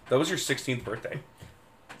 That was your 16th birthday.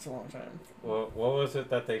 It's a long time. what was it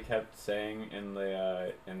that they kept saying in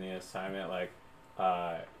the assignment? Like,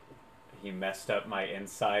 he messed up my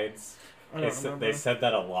insides. I don't remember. They said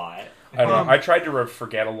that a lot. I don't Um, know. I tried to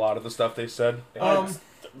forget a lot of the stuff they said.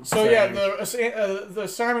 So yeah, the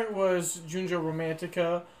assignment was Junjo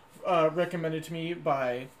Romantica, recommended to me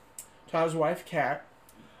by Tyler's wife, Kat.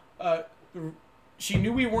 She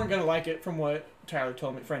knew we weren't gonna like it from what Tyler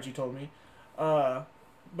told me, Frenchie told me,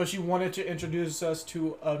 but she wanted to introduce us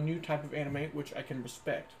to a new type of anime, which I can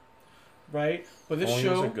respect, right? But this Only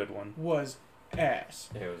show was a good one. was ass.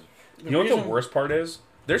 It was. You know what the reason- worst part is?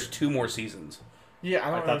 There's 2 more seasons. Yeah, I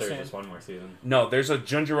I don't thought there was understand. just one more season. No, there's a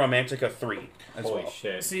Junjo Romantica 3 as Holy well.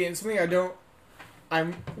 shit! See, and something I don't,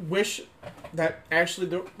 I wish that actually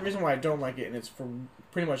the reason why I don't like it, and it's for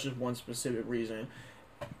pretty much just one specific reason,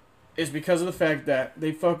 is because of the fact that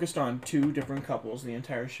they focused on 2 different couples the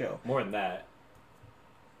entire show. More than that.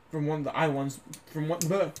 From one the I ones, from what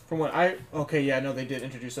okay, yeah, no, they did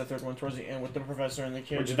introduce that third one towards the end with the professor and the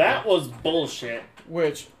kids. Which that was bullshit.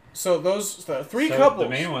 So the 3 So couples. The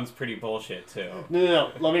main one's pretty bullshit too.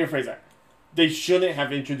 No. Let me rephrase that. They shouldn't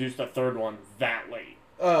have introduced a third one that late.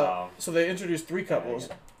 Wow. So they introduced 3 couples.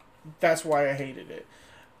 That's why I hated it.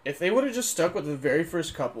 If they would have just stuck with the very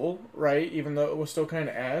first couple, right, even though it was still kind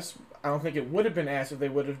of ass, I don't think it would have been ass if they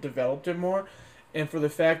would have developed it more. And for the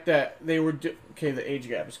fact that they were okay, the age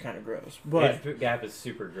gap is kind of gross, but age gap is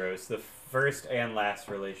super gross. The first and last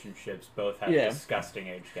relationships both have disgusting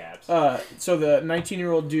age gaps. So the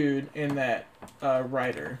 19-year-old dude and that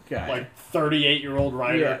writer guy, like 38-year-old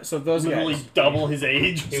writer, yeah. So those literally guys, double his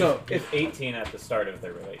age. He was 18 at the start of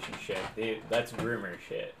their relationship. That's rumor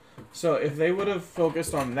shit. So if they would have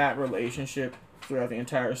focused on that relationship throughout the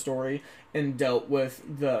entire story and dealt with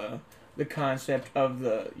the concept of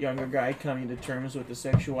the younger guy coming to terms with the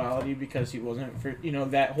sexuality because he wasn't for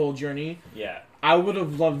that whole journey. Yeah. I would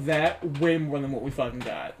have loved that way more than what we fucking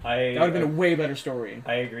got. That would have been a way better story.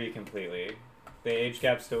 I agree completely. The age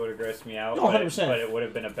gap still would have grossed me out, No, 100%. but it would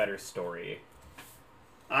have been a better story.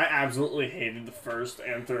 I absolutely hated the first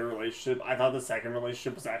and third relationship. I thought the second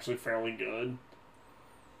relationship was actually fairly good.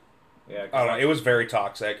 Yeah, I don't know. It was very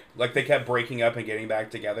toxic. Like, they kept breaking up and getting back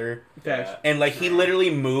together. Yeah. And, like, he literally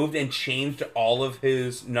moved and changed all of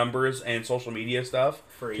his numbers and social media stuff.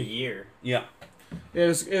 For a year. Yeah. It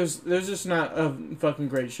was just not a fucking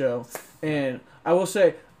great show. And I will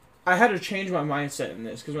say, I had to change my mindset in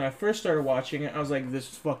this, because when I first started watching it, I was like,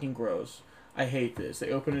 this is fucking gross. I hate this. They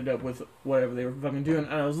opened it up with whatever they were fucking doing,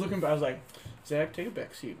 and I was looking, I was like, Zach, take a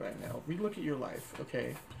back seat right now. Relook at your life,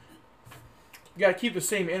 okay? You gotta keep the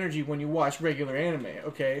same energy when you watch regular anime,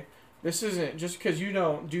 okay? This isn't, just because you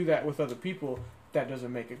don't do that with other people, that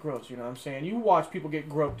doesn't make it gross, you know what I'm saying? You watch people get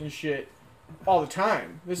groped and shit all the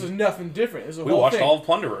time. This is nothing different. This is a We whole watched thing. all of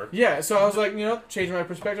Plunderer. Yeah, so I was like, changing my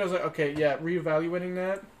perspective. I was like, okay, yeah, reevaluating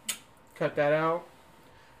that, cut that out.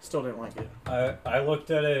 Still didn't like it. I looked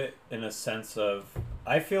at it in a sense of,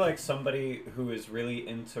 I feel like somebody who is really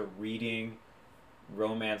into reading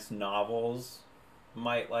romance novels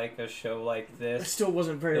might like a show like It this. still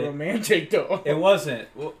wasn't very romantic, though. It wasn't.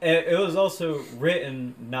 It was also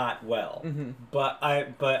written not well. Mm-hmm. But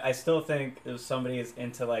I still think if somebody is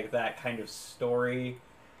into like that kind of story,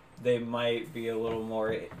 they might be a little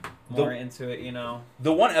more into it, you know.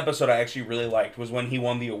 The one episode I actually really liked was when he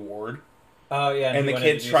won the award. Oh yeah, And the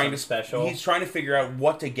kid's trying to special. He's trying to figure out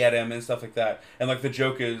what to get him and stuff like that. And like the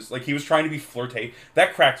joke is like he was trying to be flirty.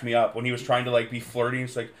 That cracked me up when he was trying to like be flirty.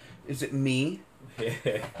 It's like, is it me?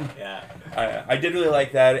 Yeah. I did really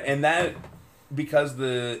like that, and that because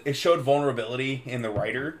it showed vulnerability in the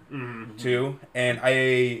writer too. And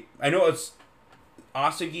I know it's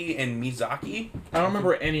Asagi and Mizaki. I don't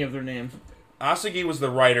remember any of their names. Asagi was the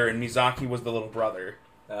writer, and Mizaki was the little brother.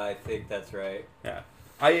 I think that's right. Yeah,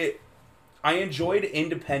 I enjoyed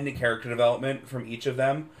independent character development from each of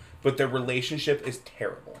them, but their relationship is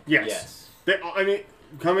terrible. Yes. I mean,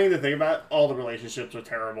 coming to think about it, all the relationships are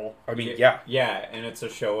terrible. I mean, yeah. Yeah, and it's a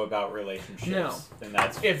show about relationships. No. And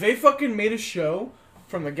that's If they fucking made a show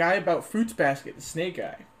from the guy about Fruits Basket, the snake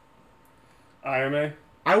guy, Anime?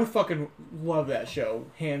 I would fucking love that show,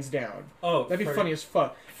 hands down. Oh, That'd be funny as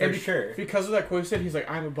fuck. For sure. Because of that quote said, he's like,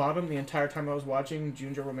 I'm a bottom. The entire time I was watching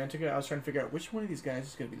Junjo Romantica, I was trying to figure out which one of these guys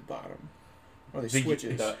is going to be the bottom. Or they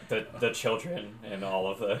switches. The children and all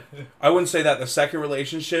of the... I wouldn't say that. The second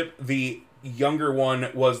relationship, the younger one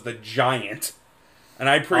was the giant. And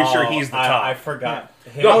I'm pretty sure he's the top. I forgot.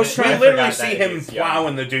 No, I was trying- we literally see him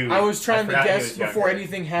plowing the dude. I was trying to forgot he guess was before younger.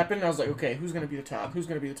 anything happened. I was like, okay, who's going to be the top? Who's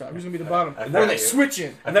going to be the top? Who's going to be the bottom? I Or forgot they he- switching.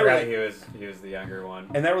 I And that forgot really- he was the younger one.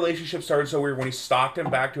 And that relationship started so weird when he stalked him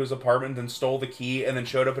back to his apartment, then stole the key, and then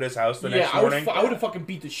showed up at his house the next morning. I would have fucking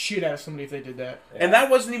beat the shit out of somebody if they did that. And that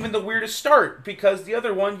wasn't even the weirdest start, because the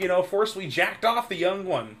other one, forcefully jacked off the young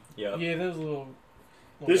one. Yep. Yeah, that was a little...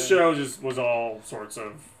 This show just was all sorts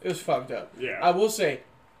of... It was fucked up. Yeah. I will say,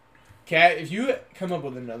 Kat, if you come up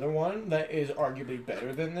with another one that is arguably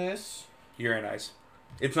better than this... You're in ice.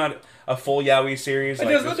 It's not a full yaoi series. It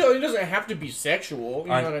doesn't have to be sexual, you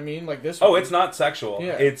know what I mean? Like this one. Oh, it's not sexual.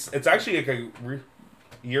 Yeah. It's actually like a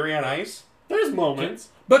Yuri on Ice. There's moments.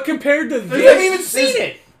 But compared to You this... haven't even seen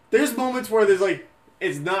it! There's moments where there's like...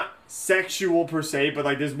 It's not sexual per se, but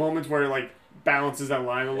like there's moments where like balances that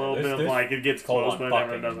line a little there's- bit. Like it gets full close, on but it never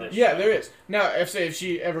fucking does in it. this. Yeah, there is. Now, if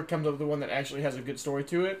she ever comes up with the one that actually has a good story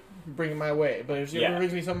to it, bring it my way. But if she ever Yeah.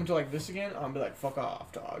 brings me something to like this again, I'll be like, fuck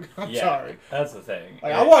off, dog. I'm Yeah, sorry. That's the thing.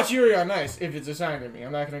 Like, I'll watch Yuri on Ice if it's assigned to me.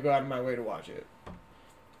 I'm not going to go out of my way to watch it.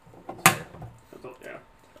 Yeah.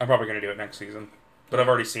 I'm probably going to do it next season. But I've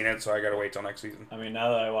already seen it, so I got to wait till next season. I mean,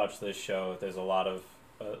 now that I watch this show, there's a lot of...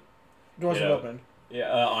 Doors You are know, open.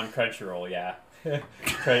 on Crunchyroll, yeah.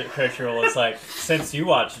 Crunchyroll is like, since you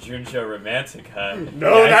watch Junjo Romantica... I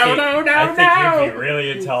think you'd be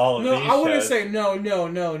really into all of No, these I wouldn't shows. say no.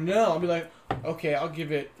 I'll be like, okay, I'll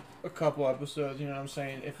give it a couple episodes, you know what I'm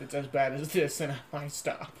saying? If it's as bad as this, then I might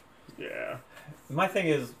stop. Yeah. My thing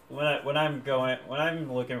is, when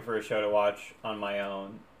I'm looking for a show to watch on my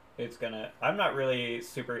own, it's gonna. I'm not really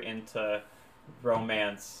super into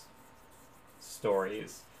romance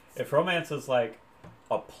stories. If romance is like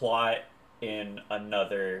a plot in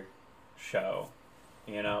another show,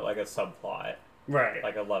 like a subplot, Right.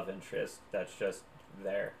 like a love interest that's just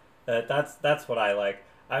there. That's what I like.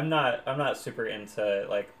 I'm not super into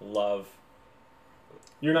like love.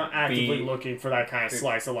 You're not actively Be- looking for that kind of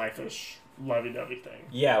slice of life-ish lovey-dovey thing.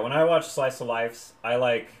 Yeah, when I watch slice of lives, I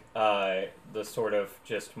like the sort of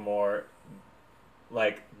just more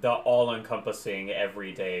like the all-encompassing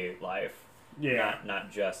everyday life. Yeah.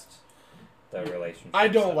 Not just the relationship. I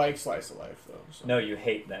don't stuff. like slice of life though. So No, you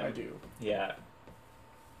hate them. I do. Yeah.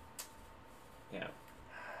 Yeah.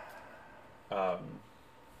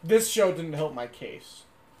 This show didn't help my case.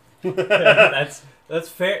 That's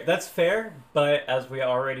fair. That's fair. But as we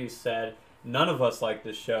already said, none of us like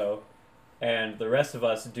this show, and the rest of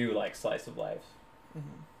us do like slice of life. Mm-hmm.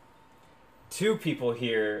 2 people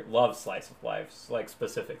here love slice of life, like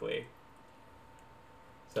specifically.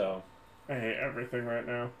 So I hate everything right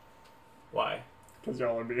now. why? Because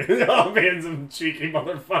y'all are being some cheeky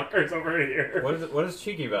motherfuckers over here. What is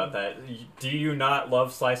cheeky about that? Do you not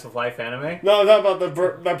love slice of life anime? No, not about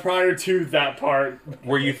the prior to that part.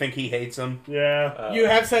 Where you think he hates him Yeah. You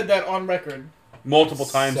have said that on record. multiple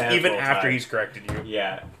times, Several even after times. he's corrected you.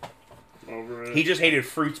 Yeah. Over it. He just hated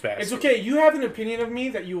Fruits Basket. It's okay. You have an opinion of me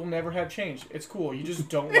that you will never have changed. It's cool. You just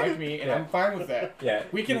don't like me, and I'm fine with that. Yeah.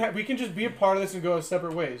 We can just be a part of this and go our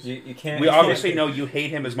separate ways. You can't. We you obviously can't- know you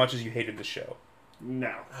hate him as much as you hated the show.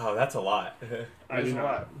 No. Oh, that's a lot. I There's do a not.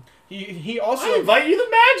 lot. He I also invite you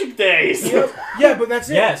to Magic Days! yeah, but that's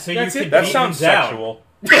it. Yeah, so that's you it. could That Beat sounds him down. sexual.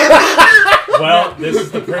 Well, this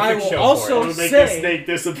is the perfect I will show also for It'll make say- the snake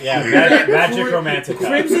disappear. it. Yeah, magic romantic.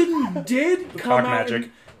 Crimson did come Cock out.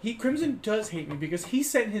 magic. Crimson does hate me because he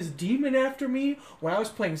sent his demon after me when I was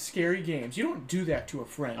playing scary games. You don't do that to a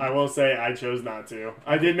friend. I will say I chose not to.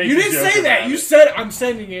 I did make You the didn't joke say that. about You it. said I'm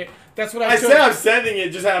sending it. That's what I I took. said I'm sending it,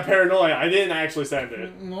 just out of paranoia. I didn't actually send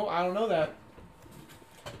it. No, I don't know that.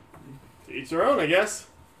 To each their own, I guess.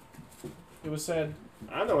 It was said.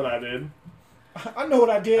 I know what I did. I know what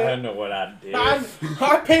I I did. don't know what I did.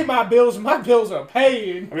 I pay my bills. My bills are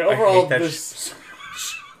paid. I mean, overall, hate that this.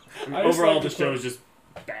 I just overall, like the the show quote. is just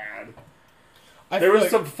bad. I There feel was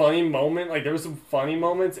like- some funny moment, like there was some funny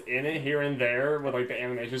moments in it here and there with like the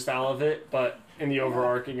animation style of it, but in the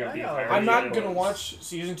overarching of the I know. entire. I'm not it gonna was- watch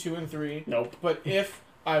season 2 and 3. Nope. But if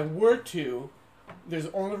I were to, there's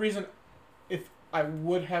the only reason. If I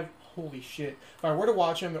would have, holy shit! If I were to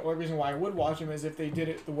watch them, the only reason why I would watch them is if they did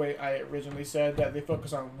it the way I originally said, that they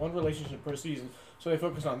focus on one relationship per season. So they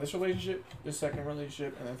focus on this relationship, this second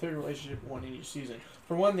relationship, and the third relationship, one in each season.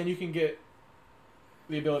 For one, then you can get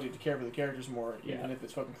the ability to care for the characters more, even Yeah. if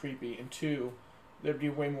it's fucking creepy. And 2, there'd be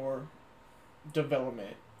way more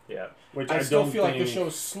development. Yeah. Which I still don't feel like the think-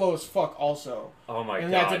 show's slow as fuck. Also, Oh my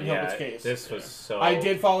And god. that didn't help yeah. its case. This was so. I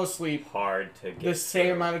did fall asleep hard to get. the same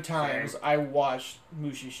through. amount of times I watched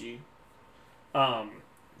Mushishi.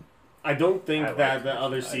 I don't think I that liked the it.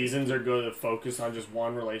 other seasons are going to focus on just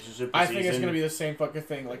one relationship. Per I think it's season. gonna be the same fucking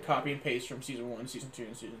thing, like copy and paste from season 1, season 2,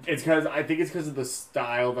 and season 3. It's because I think it's because of the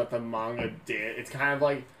style that the manga did. It's kind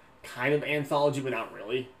of anthology, but not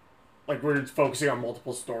really. Like we're focusing on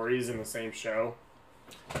multiple stories in the same show,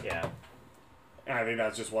 Yeah. and I think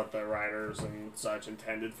that's just what the writers and such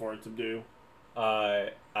intended for it to do. I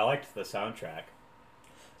liked the soundtrack.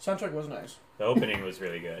 Soundtrack was nice. The opening was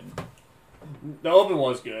really good. The open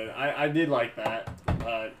was good. I did like that.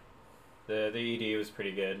 The ED was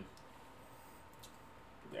pretty good.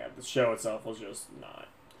 Yeah, the show itself was just not.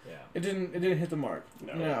 Yeah. It didn't hit the mark.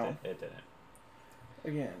 No, No. It didn't.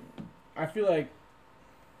 Again, I feel like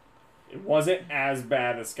It wasn't as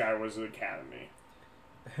bad as Skywars Academy.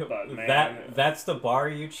 But man, That's the bar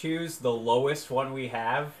you choose, the lowest one we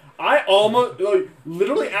have. I almost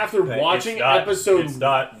literally after But watching it's not, episode It's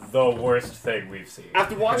not the worst thing we've seen.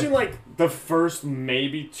 after watching like the first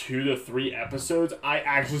maybe 2 to 3 episodes, I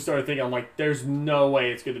actually started thinking, I'm like, there's no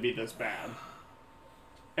way it's going to be this bad.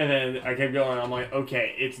 And then I kept going, I'm like,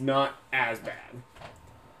 okay, it's not as bad.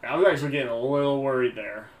 I was actually getting a little worried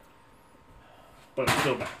there. But it's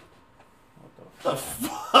still bad. What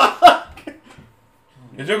the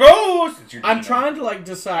It's a ghost! It's your I'm demon. trying to like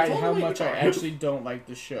decide It's how only much I like- actually don't like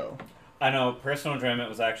the show. I know, personal enjoyment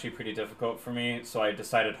was actually pretty difficult for me, so I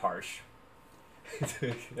decided harsh.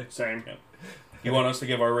 Same. You want us to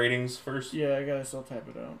give our ratings first? Yeah, I gotta still type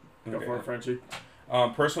it out. Go for it, Frenchie.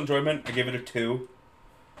 Personal enjoyment, I give it a 2.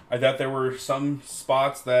 I thought there were some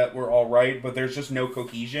spots that were all right, but there's just no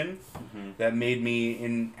cohesion Mhm. that made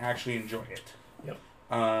me actually enjoy it. Yep.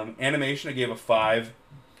 Animation, I gave a 5.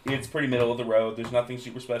 It's pretty middle of the road. There's nothing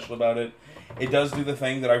super special about it. It does do the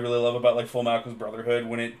thing that I really love about like Full Malcolm's Brotherhood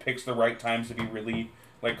when it picks the right times to be really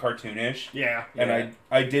like cartoonish. Yeah. And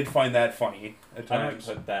I did find that funny at I times.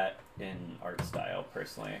 don't put that in art style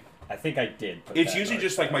personally. I think I did. Put It's that in usually art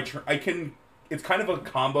just like style. it's kind of a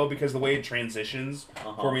combo because the way it transitions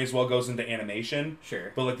for me as well goes into animation.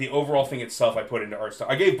 Sure, But like the overall thing itself, I put into art style.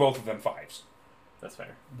 I gave both of them 5s that's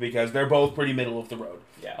fair. because they're both pretty middle of the road.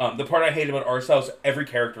 Yeah. The part I hate about art style is every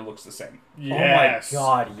character looks the same. Yes. Oh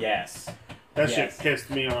my god, yes. That Yes. shit pissed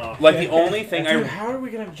me off. Like the only thing Dude, how are we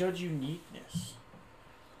gonna judge uniqueness?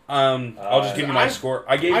 I'll just give you my score.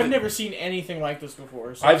 I've never seen anything like this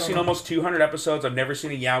before. So I've seen almost 200 episodes. I've never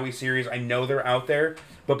seen a Yaoi series. I know they're out there,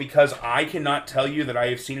 but because I cannot tell you that I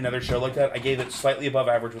have seen another show like that, I gave it slightly above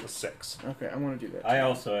average with a 6. Okay, I want to do that. I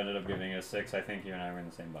also ended up giving it a 6. I think you and I were in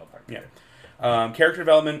the same ballpark. Yeah. Character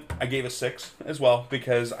development, I gave a 6 as well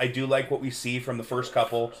because I do like what we see from the first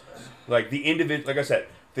couple. Like the like I said,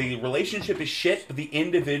 the relationship is shit, but the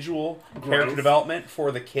individual character Growth. development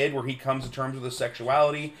for the kid where he comes to terms with his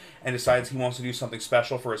sexuality and decides he wants to do something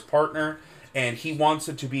special for his partner and he wants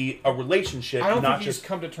it to be a relationship, I don't not think he's just...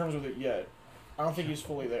 come to terms with it yet. I don't think he's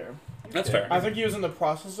fully there. That's fair. I think he was in the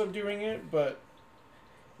process of doing it, but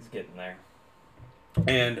He's getting there.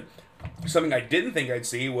 And something I didn't think I'd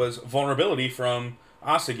see was vulnerability from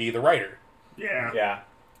Asagi, the writer. Yeah. Yeah.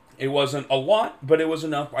 It wasn't a lot, but it was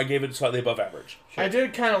enough. I gave it slightly above average. I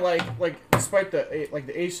did kind of like despite the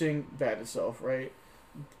acing that itself, right?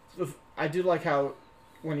 I did like how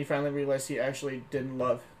when he finally realized he actually didn't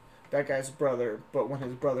love that guy's brother, but when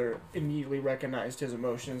his brother immediately recognized his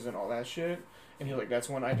emotions and all that shit, and he was like, "That's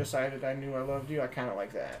when I decided I knew I loved you." I kind of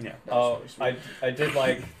like that. Yeah. That was really sweet. I did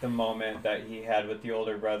like the moment that he had with the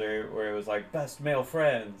older brother where it was like, best male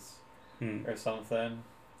friends or something.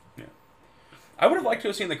 I would have liked to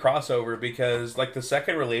have seen the crossover because, like, the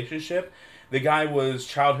second relationship, the guy was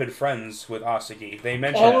childhood friends with Asagi. They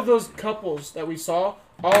mentioned All of those couples that we saw,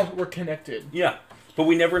 all were connected. Yeah, but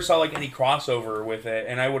we never saw like any crossover with it,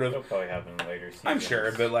 and I would It'll have. probably happen later seasons. I'm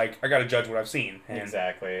sure, but like, I got to judge what I've seen. And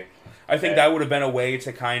Exactly. I think that would have been a way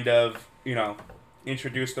to kind of,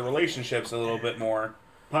 introduce the relationships a little bit more.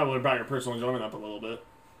 Probably would have brought your personal enjoyment up a little bit.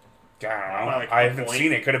 I don't know. Like, I a haven't point.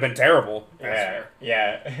 seen it. Could have been terrible.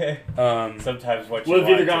 Yeah. Sometimes what you Would have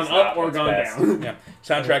want either gone is not up or what's gone best. down. Yeah.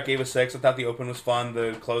 Soundtrack gave a 6. I thought the open was fun.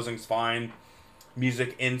 The closing's fine.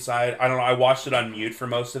 Music inside. I don't know. I watched it on mute for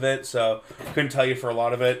most of it, so couldn't tell you for a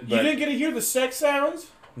lot of it. But You didn't get to hear the sex sounds?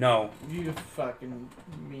 no. You fucking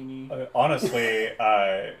meanie. Honestly,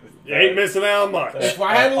 You ain't missing out on much. If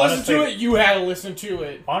I had to listen honestly, to it, you had to listen to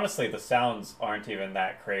it. Honestly, the sounds aren't even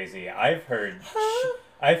that crazy. I've heard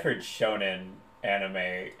shonen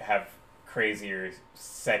anime have crazier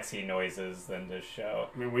sexy noises than this show.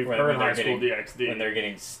 I mean, we've When- heard when they're High School getting- DxD. When they're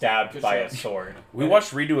getting stabbed Good by a show. sword. We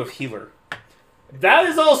watched redo of Healer. That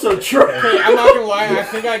is also true. Okay, I'm not gonna lie. I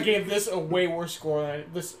think I gave this a way worse score than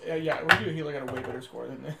this. Yeah, Redo Healer got a way better score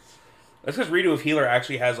than this. That's because redo of Healer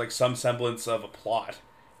actually has like some semblance of a plot.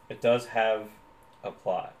 It does have a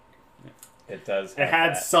plot. It does. It have had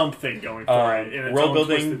that. something going for it in its world own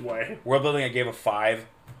building- twisted way. World building, I gave a 5.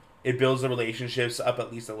 It builds the relationships up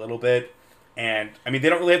at least a little bit. And, I mean, they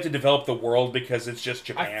don't really have to develop the world because it's just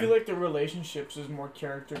Japan. I feel like the relationships is more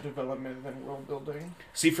character development than world building.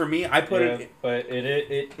 See, for me, I put Yeah, it... but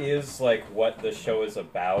it is like what the show is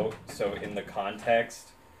about. So in the context,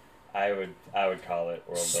 I would call it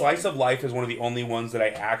world Slice building. of Life is one of the only ones that I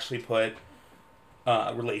actually put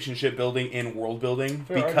relationship building in world building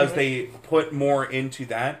Fair because argument. they put more into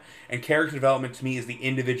that. And character development, to me, is the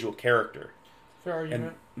individual character. Fair argument.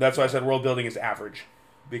 And that's why I said world building is average.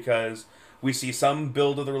 Because we see some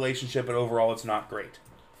build of the relationship, but overall it's not great.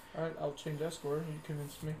 Alright, I'll change that score. You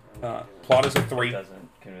convinced me. Plot is a It 3. doesn't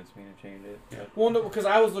convince me to change it. Yeah. but Well, no, because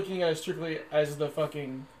I was looking at it strictly as the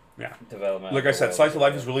fucking. Development. Like I said, Slice of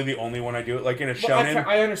Life is really the only one I do it. Like in a But shonen...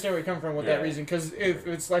 I understand where you come from with that Yeah. reason, because if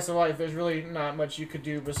it's slice of life, there's really not much you could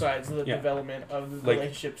do besides the Yeah. development of the Like-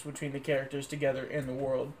 relationships between the characters together in the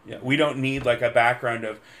world. Yeah, we don't need like a background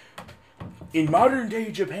of in modern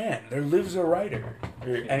day Japan there lives a writer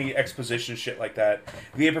or any exposition shit like that.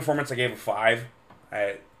 VA performance I gave a 5.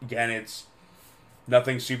 Again, it's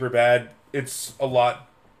nothing super bad. It's a lot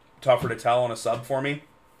tougher to tell on a sub for me.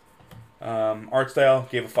 Art style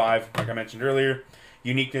gave a 5, like I mentioned earlier.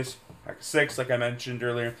 Uniqueness like a 6, like I mentioned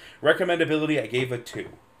earlier. Recommendability I gave a 2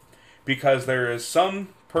 because there is some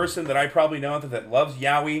person that I probably know that loves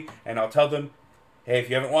yaoi, and I'll tell them, hey, if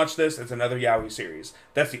you haven't watched this, it's another yaoi series.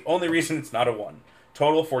 That's the only reason it's not a 1.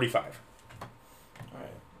 Total 45. Alright,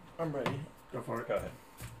 I'm ready. Go for it. Go ahead.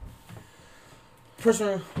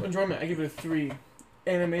 Personal enjoyment, I give it a 3.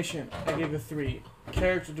 Animation, I gave a 3.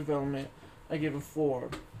 Character development, I gave a 4.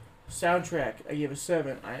 Soundtrack, I gave a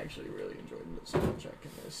 7. I actually really enjoyed the soundtrack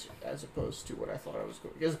in this, as opposed to what I thought I was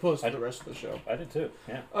going, as opposed to the rest of the show. I did too.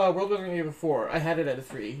 Yeah. World building, I gave a 4. I had it at a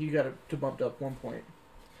 3. You got it to bumped up 1 point.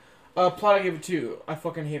 Plot, I gave a 2. I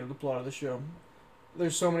fucking hated the plot of the show.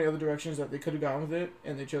 There's so many other directions that they could have gone with it,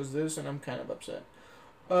 and they chose this, and I'm kind of upset.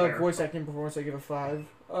 Voice acting performance, I gave a 5.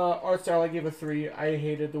 Art style, I gave a 3. I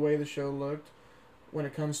hated the way the show looked. When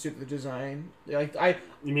it comes to the design, You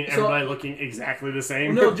mean everybody looking exactly the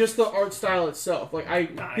same? No, just the art style itself.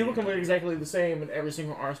 People can look look exactly the same in every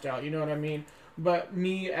single art style. You know what I mean? But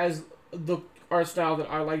me, as the art style that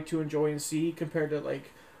I like to enjoy and see, compared to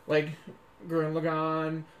like Gurren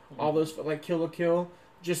Lagann, all those like Kill la Kill,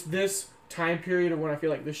 just this time period of when I feel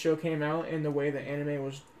like the show came out and the way the anime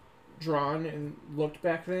was drawn and looked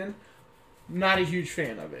back then, not a huge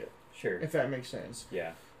fan of it. Sure. If that makes sense.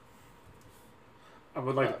 Yeah. I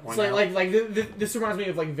would like to point out. This reminds me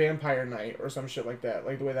of like Vampire Night or some shit like that.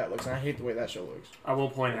 Like the way that looks, and I hate the way that show looks. I will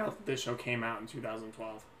point out that this show came out in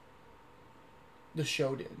 2012. The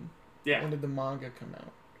show did. Yeah. When did the manga come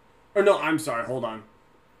out? Or no, I'm sorry. Hold on.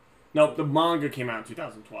 Nope, the manga came out in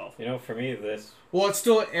 2012. You know, for me, this. Well, it's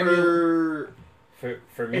still. For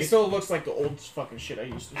me, it still looks like the old fucking shit I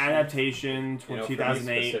used to see. Adaptation, 2008. For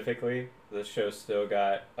me specifically, this show still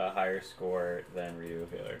got a higher score than Ryu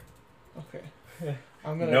Healer. Okay.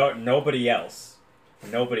 I'm gonna... Nobody else,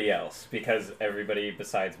 because everybody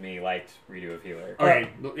besides me liked Redo of Healer. Okay,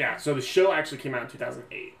 yeah. So the show actually came out in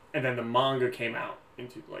 2008, and then the manga came out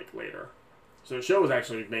into later. So the show was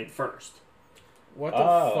actually made first. What the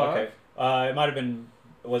fuck? Okay. It might have been.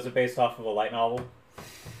 Was it based off of a light novel?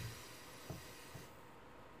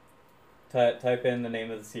 Type in the name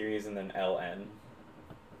of the series and then LN, and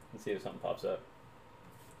see if something pops up.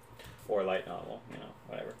 Or light novel,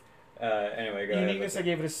 whatever. Anyway, go ahead. Uniqueness, I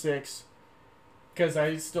gave it a 6. Because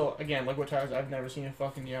I still, again, like what Tyler's, I've never seen a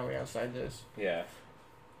fucking yaoi outside this. Yeah.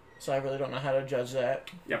 So I really don't know how to judge that.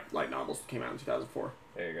 Yep, light novels came out in 2004.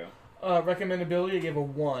 There you go. Recommendability, I gave a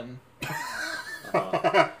 1.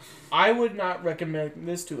 I would not recommend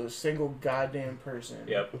this to a single goddamn person.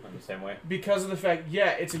 Yep, I'm the same way. Because of the fact, yeah,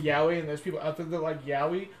 it's a yaoi, and there's people out there that like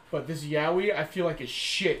yaoi, but this yaoi, I feel like is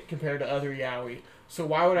shit compared to other yaoi. So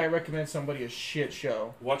why would I recommend somebody a shit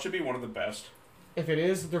show? What should be one of the best? If it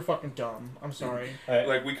is, they're fucking dumb. I'm sorry.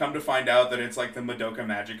 Like, we come to find out that it's like the Madoka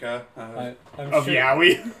Magica of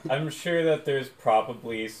yaoi. I'm sure that there's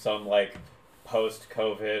probably some, like,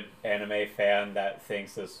 post-COVID anime fan that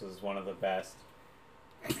thinks this was one of the best.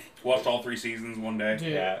 Watched all 3 seasons one day.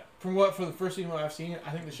 Dude, yeah. For the first season I've seen,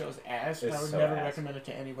 I think the show is ass, and I would so never ass. recommend it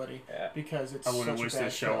to anybody. Yeah. Because it's I wouldn't such wish a bad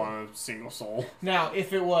this show on a single soul. Now,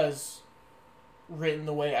 if it was written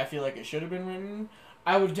the way I feel like it should have been written,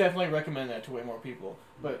 I would definitely recommend that to way more people,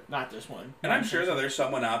 but not this one. And I'm sure that there's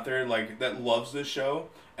someone out there like that loves this show,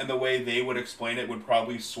 and the way they would explain it would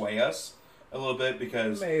probably sway us a little bit,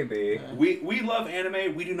 because maybe we love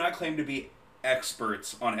anime. We do not claim to be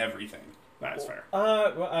experts on everything. That's fair.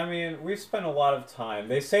 Well, I mean, we've spent a lot of time.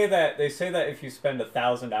 They say that if you spend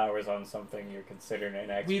 1,000 hours on something, you're considered an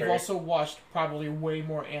expert. We've also watched probably way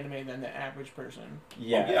more anime than the average person.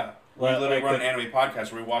 Yeah. Oh, yeah. We literally run an anime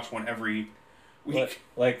podcast where we watch one every week.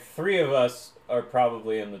 Like 3 of us are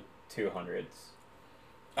probably in the 200s.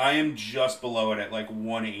 I am just below it at like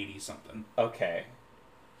 180 something. Okay.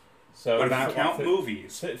 So but if you count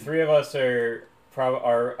movies, 3 of us are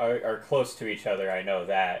close to each other. I know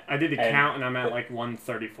that. I did a count, and I'm at like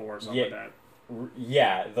 134 or something like that.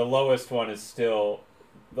 Yeah, the lowest one is still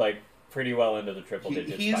like pretty well into the triple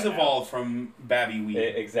digits. He's evolved from Babby Wee.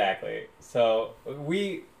 Exactly. So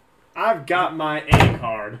I've got my A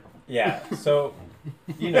card. Yeah. So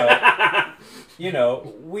we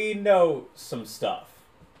know some stuff.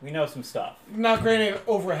 Now, granted,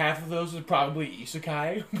 over half of those is probably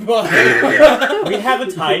isekai, but we have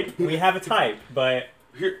a type. But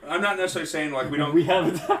here, I'm not necessarily saying like we don't. We have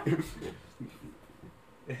a type.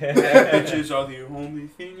 Bitches are the only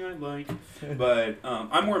thing I like, but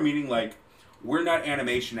I'm more meaning like we're not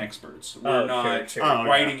animation experts. We're not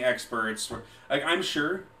writing experts. I'm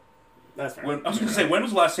sure. That's fair. I was going to say, when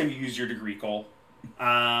was the last time you used your degree, Cole? When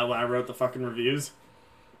I wrote the fucking reviews.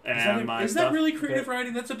 Is that really creative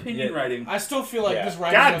writing? That's opinion writing. I still feel like this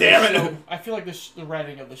writing. God damn it! I feel like the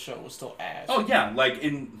writing of the show was still ass. Oh yeah,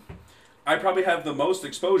 I probably have the most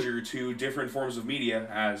exposure to different forms of media,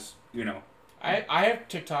 as you know. I have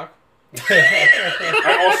TikTok.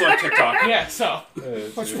 I also have TikTok. Yeah, so.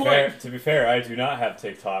 To be fair, I do not have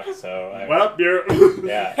TikTok, so.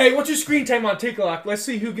 Yeah. Hey, what's your screen time on TikTok? Let's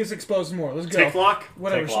see who gets exposed more. Let's go. TikTok?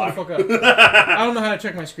 Whatever, TikTok. shut the fuck up. I don't know how to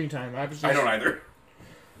check my screen time. I don't either.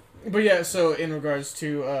 But yeah, so in regards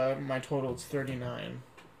to my total, it's 39.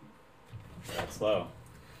 That's low.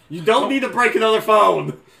 You don't need to break another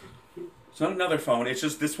phone. It's not another phone. It's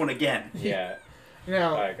just this one again. Yeah.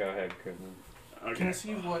 Now, Alright, go ahead, Kristen. can I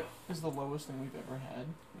see what is the lowest thing we've ever had?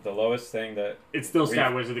 The lowest thing that It's still we've Sky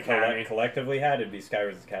Wizard Academy. collectively had would be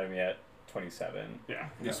Skyward Academy at 27. Yeah.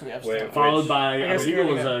 Yeah. So we have Wait, stuff. Followed by, I I guess believe we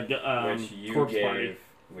it was already which you Corpse gave, Party.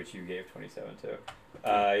 which you gave 27 to.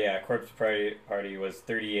 Yeah, Corpse Party was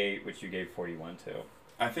 38, which you gave 41 to.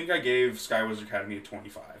 I think I gave Sky Wizard Academy a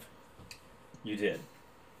 25. You did.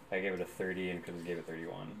 I gave it a 30 and Chris gave it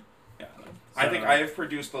 31. Yeah. I think I have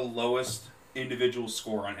produced the lowest individual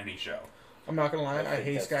score on any show. I'm not gonna lie, I I think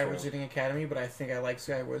hate that's Skyward true. Wizarding Academy, but I think I like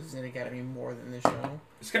Skyward Wizarding Academy more than this show.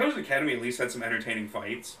 Sky Wizard Academy at least had some entertaining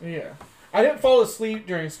fights. Yeah. I didn't fall asleep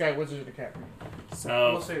during Skyward Wizard Academy. I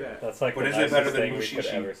will So, say that. That's like But the is it nicest better than thing we could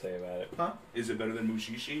Mushishi? ever say about it. Is it better than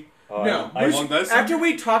Mushishi? Oh, No, I, Among us? After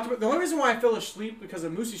we talked about the only reason why I fell asleep because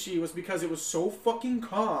of Mushishi was because it was so fucking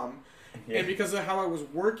calm, yeah. and because of how I was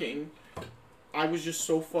working, I was just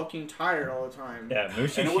so fucking tired all the time. Yeah, And it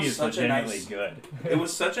Mushishi was is such a legitimately nice- good. It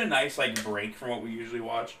was such a nice break from what we usually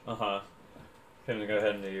watch. Uh-huh. Go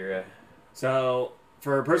ahead and do your... so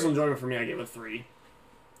for personal enjoyment for me, I give it a 3.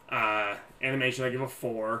 Animation, I give a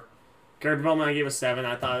 4. Character development, I gave a 7.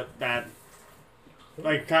 I thought that,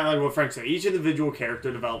 like, kind of like what Frank said, each individual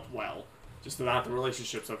character developed well. Just not the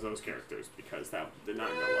relationships of those characters, because that did not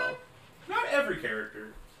go well. Not every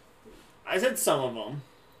character. I said some of them.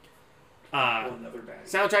 Another bag.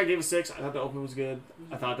 Soundtrack gave a 6. I thought the opening was good.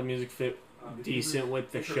 I thought the music fit decent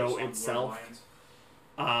with the show itself.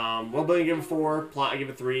 World building, I give a 4. Plot, I give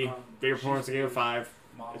a 3. Favorite performance, I gave a 5.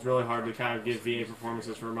 It's really hard to kind of give VA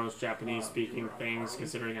performances for most Japanese-speaking things,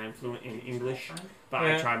 considering I'm fluent in English. But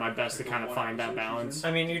I try my best to kind of find that balance.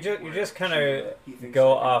 I mean, you just kind of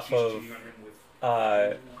go off of...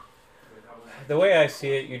 the way I see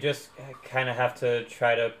it, you just kind of have to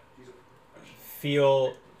try to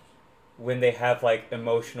feel when they have like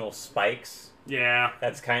emotional spikes. Yeah,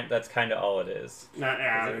 That's kind of all it is. it's kind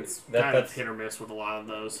of that's- hit or miss with a lot of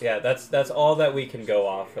those. Yeah, that's all that we can go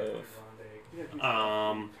off of.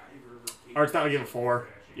 Art style, I give a 4.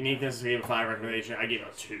 Uniqueness, I gave a 5. Recommendation, I gave a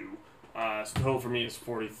 2. So total for me is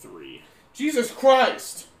 43. Jesus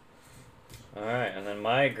Christ! All right, and then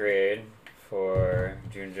my grade for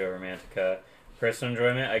Junjo Romantica, personal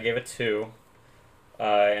enjoyment, I gave a 2.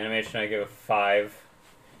 Animation, I gave a 5.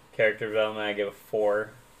 Character development, I gave a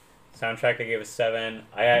 4. Soundtrack, I gave a 7.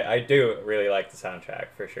 I do really like the soundtrack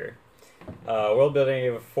for sure. World building, I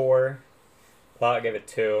gave a 4. Plot, I gave a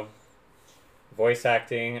 2. Voice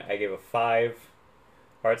acting, I gave a 5.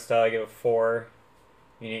 Art style, I gave a 4.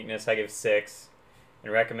 Uniqueness, I gave 6.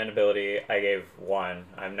 And recommendability, I gave 1.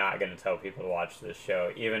 I'm not going to tell people to watch this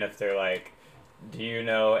show, even if they're like, do you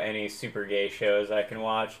know any super gay shows I can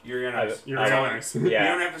watch? You're gonna. You're I don't- nice. You Yeah,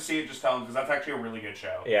 don't have to see it. Just tell them because that's actually a really good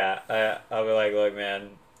show. yeah. I'll be like, look, man,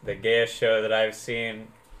 the gayest show that I've seen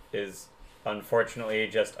is unfortunately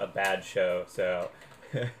just a bad show. So,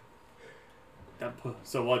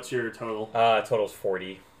 So what's your total? total's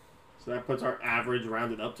 40. So that puts our average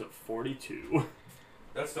rounded up to 42.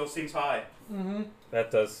 That still seems high. Mm-hmm.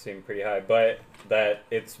 That does seem pretty high, but that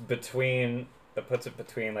it's between. That puts it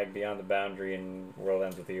between like Beyond the Boundary and World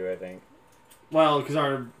Ends with You, I think. Well, because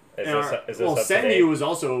Is well, this up to date? Senyu was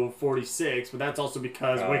also 46, but that's also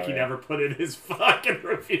because Oh, Wiki yeah. never put in his fucking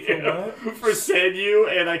review For for Senyu,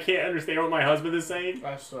 and I can't understand what my husband is saying.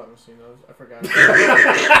 I still haven't seen those. I forgot.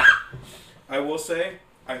 I will say,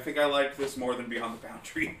 I think I liked this more than Beyond the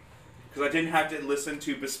Boundary because I didn't have to listen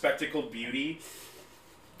to Bespectacled Beauty.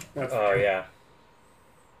 That's Oh yeah.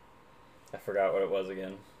 I forgot what it was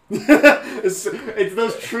again. it's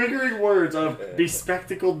those triggering words of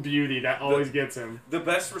bespectacled beauty that always gets him. The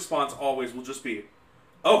best response always will just be,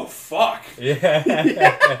 "Oh fuck." Yeah.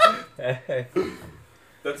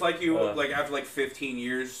 That's like you like after like 15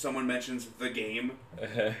 years, someone mentions the game.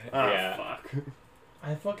 Yeah. Fuck.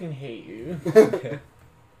 I fucking hate you.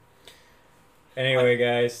 Anyway,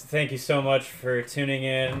 guys, thank you so much for tuning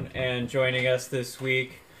in and joining us this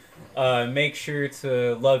week. Make sure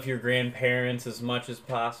to love your grandparents as much as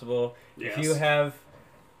possible. Yes. If you have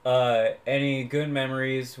any good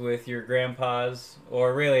memories with your grandpas,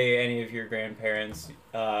 or really any of your grandparents,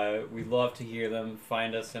 we'd love to hear them.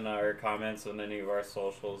 Find us in our comments on any of our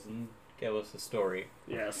socials and give us a story.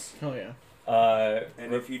 Yes. Oh yeah.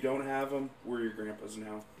 And if you don't have them, we're your grandpas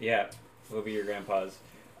now. Yeah, we'll be your grandpas.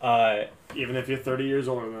 Even if you're 30 years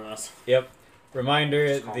older than us. Yep. Reminder,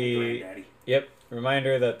 Just call me Granddaddy. Yep.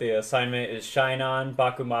 Reminder that the assignment is Shine On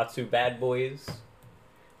Bakumatsu Bad Boys.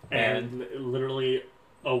 And literally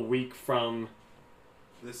a week from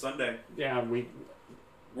This Sunday. Yeah,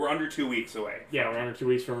 We're under 2 weeks away. we're under 2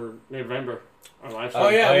 weeks for November. Our live Oh,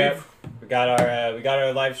 yeah, we got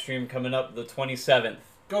our live stream coming up the 27th.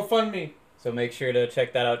 GoFundMe. So make sure to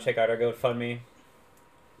check that out. Check out our GoFundMe.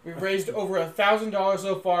 We've raised over $1,000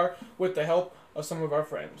 so far with the help of some of our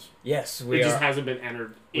friends. Yes, it just hasn't been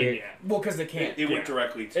entered in yet. Well, because they can't. It went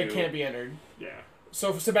directly to... It can't be entered. Yeah.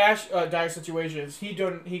 So for Sebastian, Dire Situations, he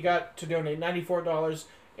got to donate $94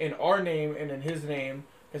 in our name and in his name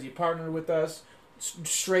because he partnered with us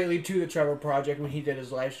straightly to the Trevor Project when he did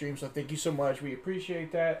his live stream. So thank you so much. We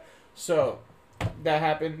appreciate that. So that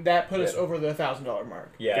happened. That put us over the $1,000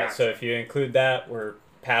 mark. Yeah. Gotcha. So if you include that, we're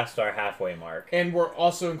past our halfway mark. And we're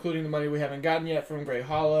also including the money we haven't gotten yet from Grey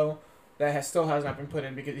Hollow. That still has not been put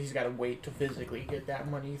in because he's got to wait to physically get that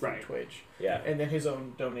money through Twitch. Yeah. And then his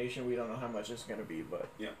own donation, we don't know how much it's going to be, but...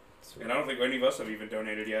 Yeah. And I don't think any of us have even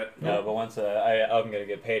donated yet. No, but once I'm going to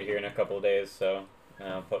get paid here in a couple of days, so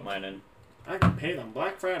I'll put mine in. I can pay them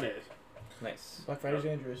Black Friday. Nice. Black Friday's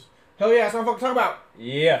dangerous. Hell yeah, that's what I'm fucking talking about.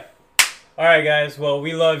 Yeah. All right, guys. Well,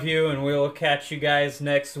 we love you, and we will catch you guys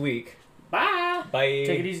next week. Bye. Bye.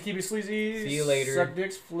 Take it easy, keep it sleazy. See you later. Suck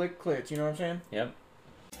dicks, flick clits. You know what I'm saying? Yep.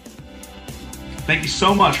 Thank you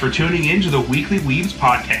so much for tuning in to the Weekly Weebs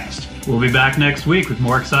podcast. We'll be back next week with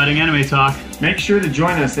more exciting anime talk. Make sure to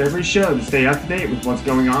join us every show to stay up to date with what's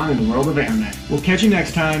going on in the world of anime. We'll catch you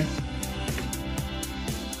next time.